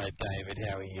 David.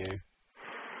 How are you?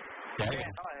 David.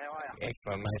 Yeah, hi, how are you?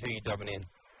 Excellent, mate. Who are you dubbing in?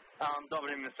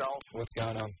 Dubbing in myself. What's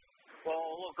going on?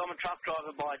 Well, look, I'm a truck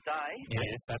driver by day.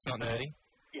 Yes, that's not nerdy.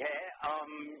 Yeah,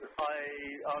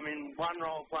 I'm in one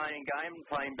role-playing game,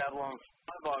 playing Babylon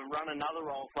 5. I run another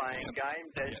role-playing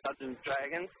game, Dungeons &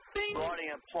 Dragons,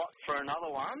 writing a plot for another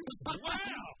one.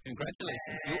 Wow!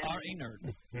 Congratulations, you are a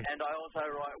nerd. And I also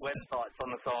write websites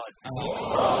on the side. I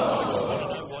want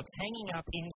to know what's hanging up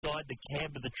inside the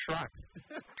cab of the truck.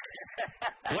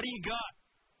 What do you got?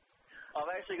 I've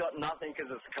actually got nothing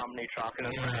because it's a company truck and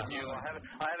it's brand new. I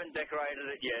haven't decorated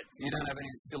it yet. You don't have any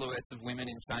silhouettes of women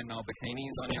in chainmail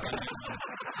bikinis on your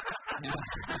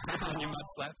on your mud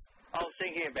flaps? I was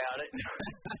thinking about it.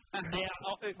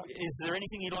 Now, is there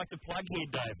anything you'd like to plug here,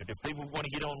 David? If people want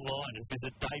to get online and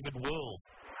visit David World.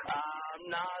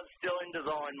 No, it's still in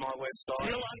design, my website.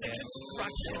 Still under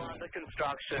construction. Still under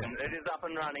construction. It is up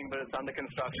and running, but it's under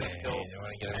construction still. You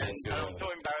want to get into it. I'm too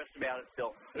embarrassed about it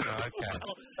still. Okay.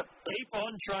 Keep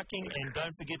on trucking, and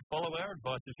don't forget, follow our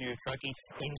advice if you're trucking.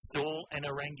 Install an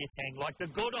orangutan like the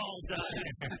good old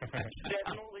days.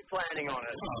 Definitely planning on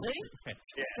it. See?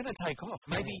 It's going to take off.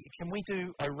 Maybe, can we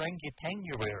do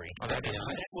orangutan-uary? That'd be nice.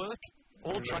 Does that work?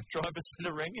 All truck drivers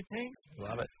with orangutans?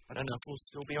 Love it. I don't know if we'll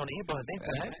still be on air by then,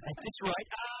 but at this rate,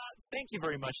 thank you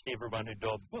very much to everyone who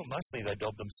dobbed. Well, mostly they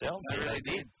dobbed themselves. Yeah, they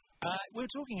did. We were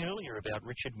talking earlier about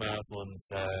Richard Marsland's,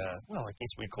 I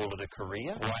guess we'd call it a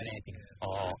career. Right, Anthony.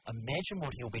 Oh, imagine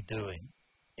what he'll be doing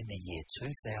in the year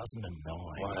 2009.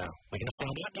 Wow. We're going to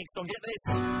find out next on Get This.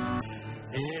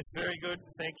 Yes, very good.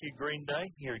 Thank you, Green Day.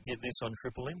 Here at Get This on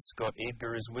Triple M. Scott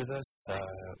Edgar is with us.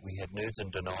 We had Nerds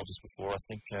in Denial just before. I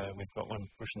think we've got one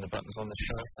pushing the buttons on the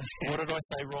show. What did I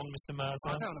say wrong, Mr. Mars?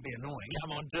 I don't want to be annoying.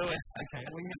 Come on, do it. Okay.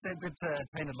 Well, you said that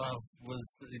Tainted Love was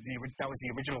that was the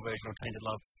original version of Tainted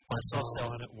Love.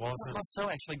 And it wasn't. Not so,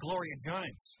 actually. Gloria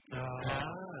Jones.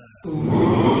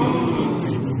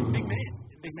 Big man.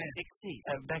 60s.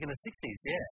 Back in the 60s,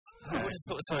 yeah.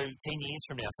 So 10 years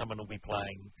from now, someone will be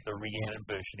playing the Rhiannon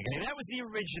version again. That was the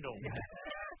original.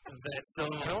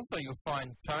 And also you'll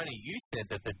find, Tony, you said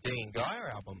that the Dean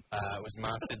Geyer album was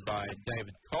mastered by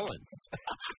David Collins.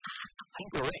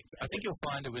 Incorrect. I think you'll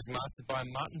find it was mastered by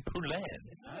Martin Poulin.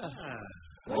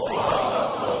 You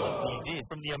did,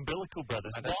 from the Umbilical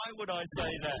Brothers. Why would I say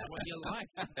that? What you like.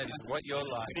 That is what you're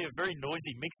like. It'd be a very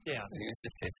noisy mix-down. He was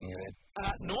just testing your head.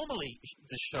 Normally,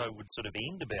 the show would sort of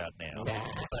end about now.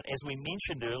 But as we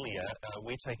mentioned earlier,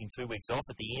 we're taking 2 weeks off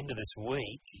at the end of this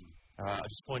week. I'll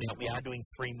just point out we are doing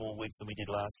 3 more weeks than we did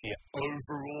last year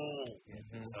overall.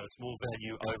 So it's more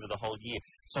value over the whole year.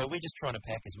 So we're just trying to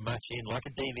pack as much in, like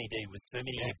a DVD with too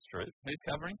many extras. Who's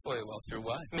covering for you whilst you're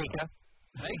away? Mika.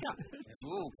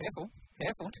 Ooh,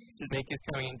 careful. Mika's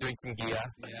coming in doing some gear.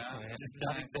 Just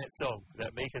that song,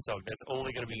 that Mika song. That's all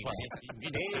they're going to be playing.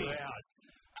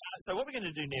 So what we're going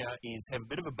to do now is have a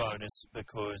bit of a bonus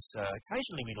because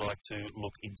occasionally we like to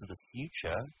look into the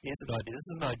future. Here's an idea. This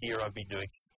is an idea I've been doing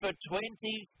for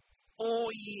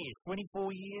 24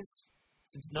 years.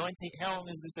 Since how long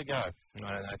is this ago? I don't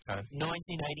know, Tony.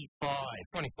 1985.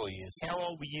 24 years. How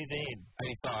old were you then?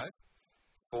 85.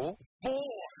 4.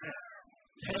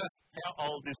 How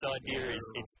old this idea is.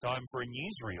 It's time for a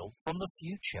newsreel from the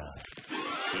future.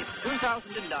 It's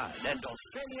 2009 and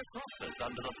Australia prospers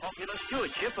under the popular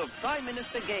stewardship of Prime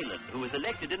Minister Galen, who was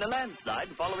elected in a landslide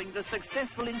following the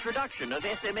successful introduction of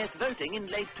SMS voting in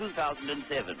late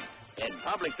 2007. And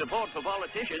public support for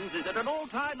politicians is at an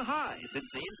all-time high since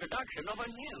the introduction of a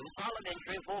new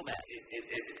parliamentary format.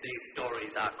 These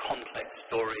stories are complex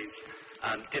stories.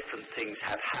 Different things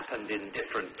have happened in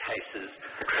different cases.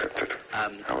 Accepted.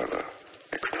 However,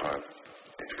 next time,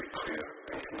 let's be clear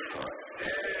and concise.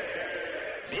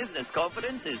 Business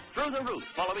confidence is through the roof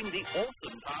following the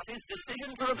Awesome Party's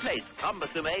decision to replace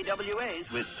cumbersome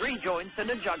AWAs with 3 joints and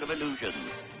a jug of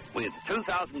illusions. With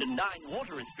 2009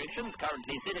 water restrictions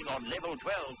currently sitting on level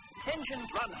 12, tensions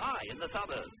run high in the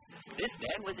suburbs. This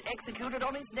man was executed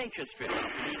on his nature strip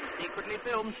after being secretly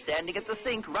filmed standing at the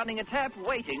sink running a tap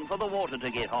waiting for the water to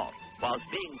get hot. Whilst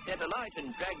being set alight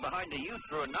and dragged behind a youth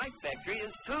through a knife factory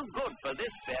is too good for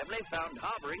this family found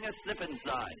harbouring a slip and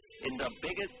slide in the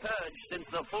biggest purge since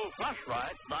the full flush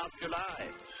riots last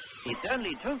July. It's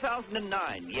only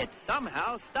 2009, yet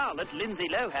somehow starlet Lindsay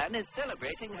Lohan is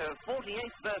celebrating her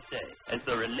 48th birthday as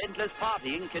the relentless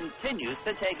partying continues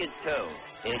to take its toll.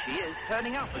 Here she is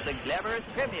turning up at the glamorous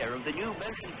premiere of the new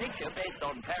motion picture based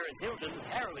on Paris Hilton's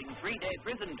harrowing 3-day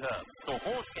prison term, The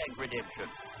Horse Gang Redemption,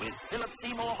 with Philip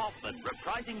Seymour Hoffman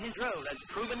reprising his role as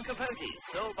Truman Capote,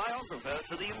 sole biographer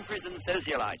to the imprisoned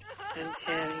socialite. I'm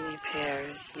telling you,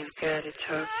 Paris, you've got to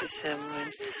talk to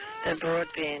someone. The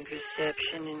broadband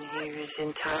reception in here is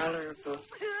intolerable.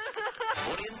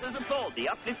 Audiences applaud the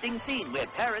uplifting scene where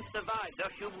Paris survived a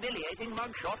humiliating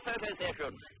mugshot photo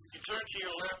session. You turn to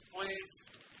your left, please.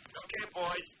 Okay,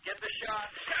 boys, get the shot.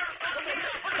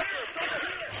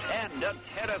 And a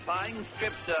terrifying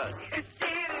strip search.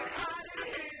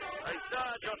 Hey,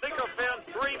 Sarge, I think I found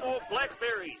 3 more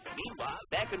blackberries. Meanwhile,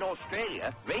 back in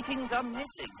Australia, ratings are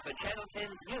missing for Channel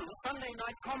 10's new Sunday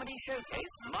night comedy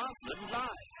showcase, Marsland Live,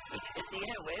 which hit the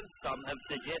airwaves, some have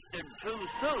suggested, too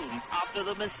soon after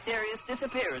the mysterious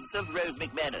disappearance of Rose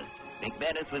McManus.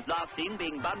 McManus was last seen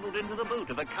being bundled into the boot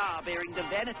of a car bearing the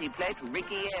vanity plate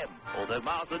Ricky M, although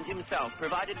Marsland himself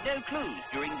provided no clues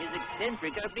during his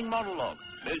eccentric opening monologue,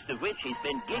 most of which he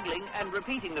spent giggling and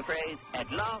repeating the phrase,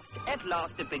 at last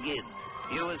it begins.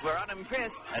 Viewers were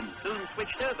unimpressed and soon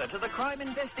switched over to the Crime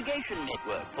Investigation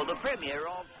Network for the premiere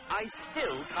of I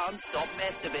Still Can't Stop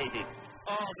Masturbating.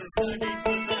 Oh, there's no need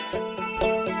for that.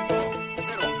 Is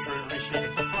that all true, Richard?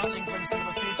 It's a frightening glimpse of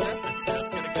the future. It's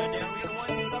going to go down. We're going to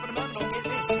wind this up in a moment. I'll get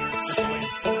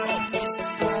this.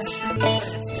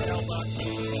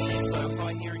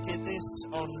 Right here and get this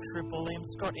on Triple M.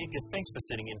 Scott Edgar, thanks for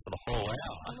sitting in for the whole hour.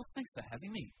 Oh, thanks for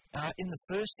having me. In the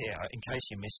first hour, in case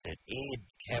you missed it, Ed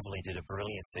Cavalier did a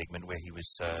brilliant segment where he was,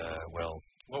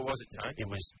 what was it, Tony? It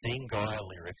was Dean Geyer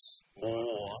lyrics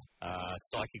or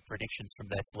psychic predictions from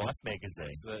That's Life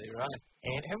magazine. Absolutely right.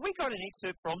 And have we got an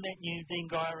excerpt from that new Dean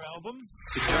Geyer album?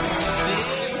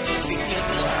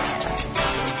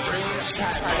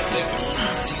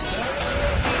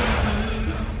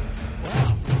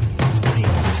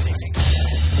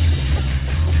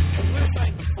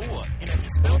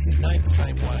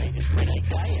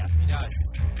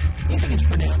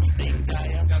 mispronounced thing,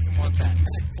 Gaia. Doesn't want that.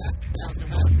 Doesn't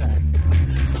want that.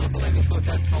 I believe you thought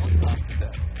that Colin after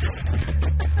that.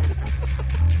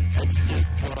 That's just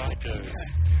what I do.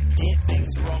 Get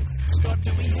things wrong. Scott,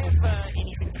 do we have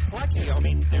anything to plug here? I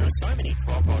mean, there are so many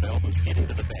prog rock albums. Get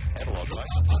into the back catalogue, right?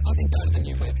 I think go to the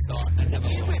new website and have a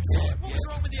look. What was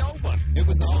wrong with the old one? It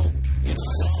was old. You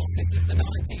know, this is the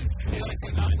 90s. The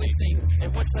 1990s. And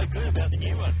what's so good about the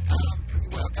new one?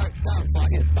 Well, go and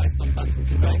plug it based on Dungeons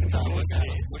and Dragons.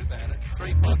 Good about it.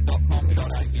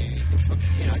 3plug.com.au.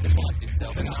 You know, define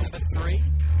yourself. And number 3,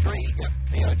 yep,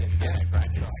 POD. Yeah,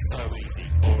 great. So easy.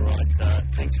 All right.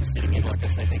 Thanks for sitting in. Like I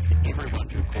say, thanks to everyone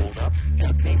who called up.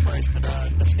 Our key phrase today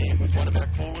in the stand was one of our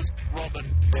callers,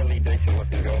 Robin. Fairly decent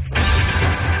looking girlfriend.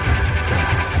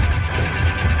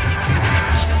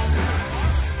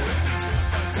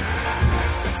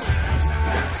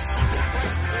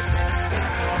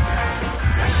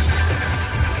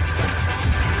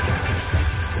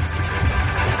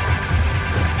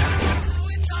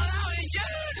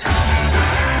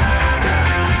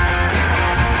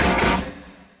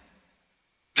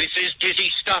 This is dizzy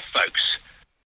stuff, folks.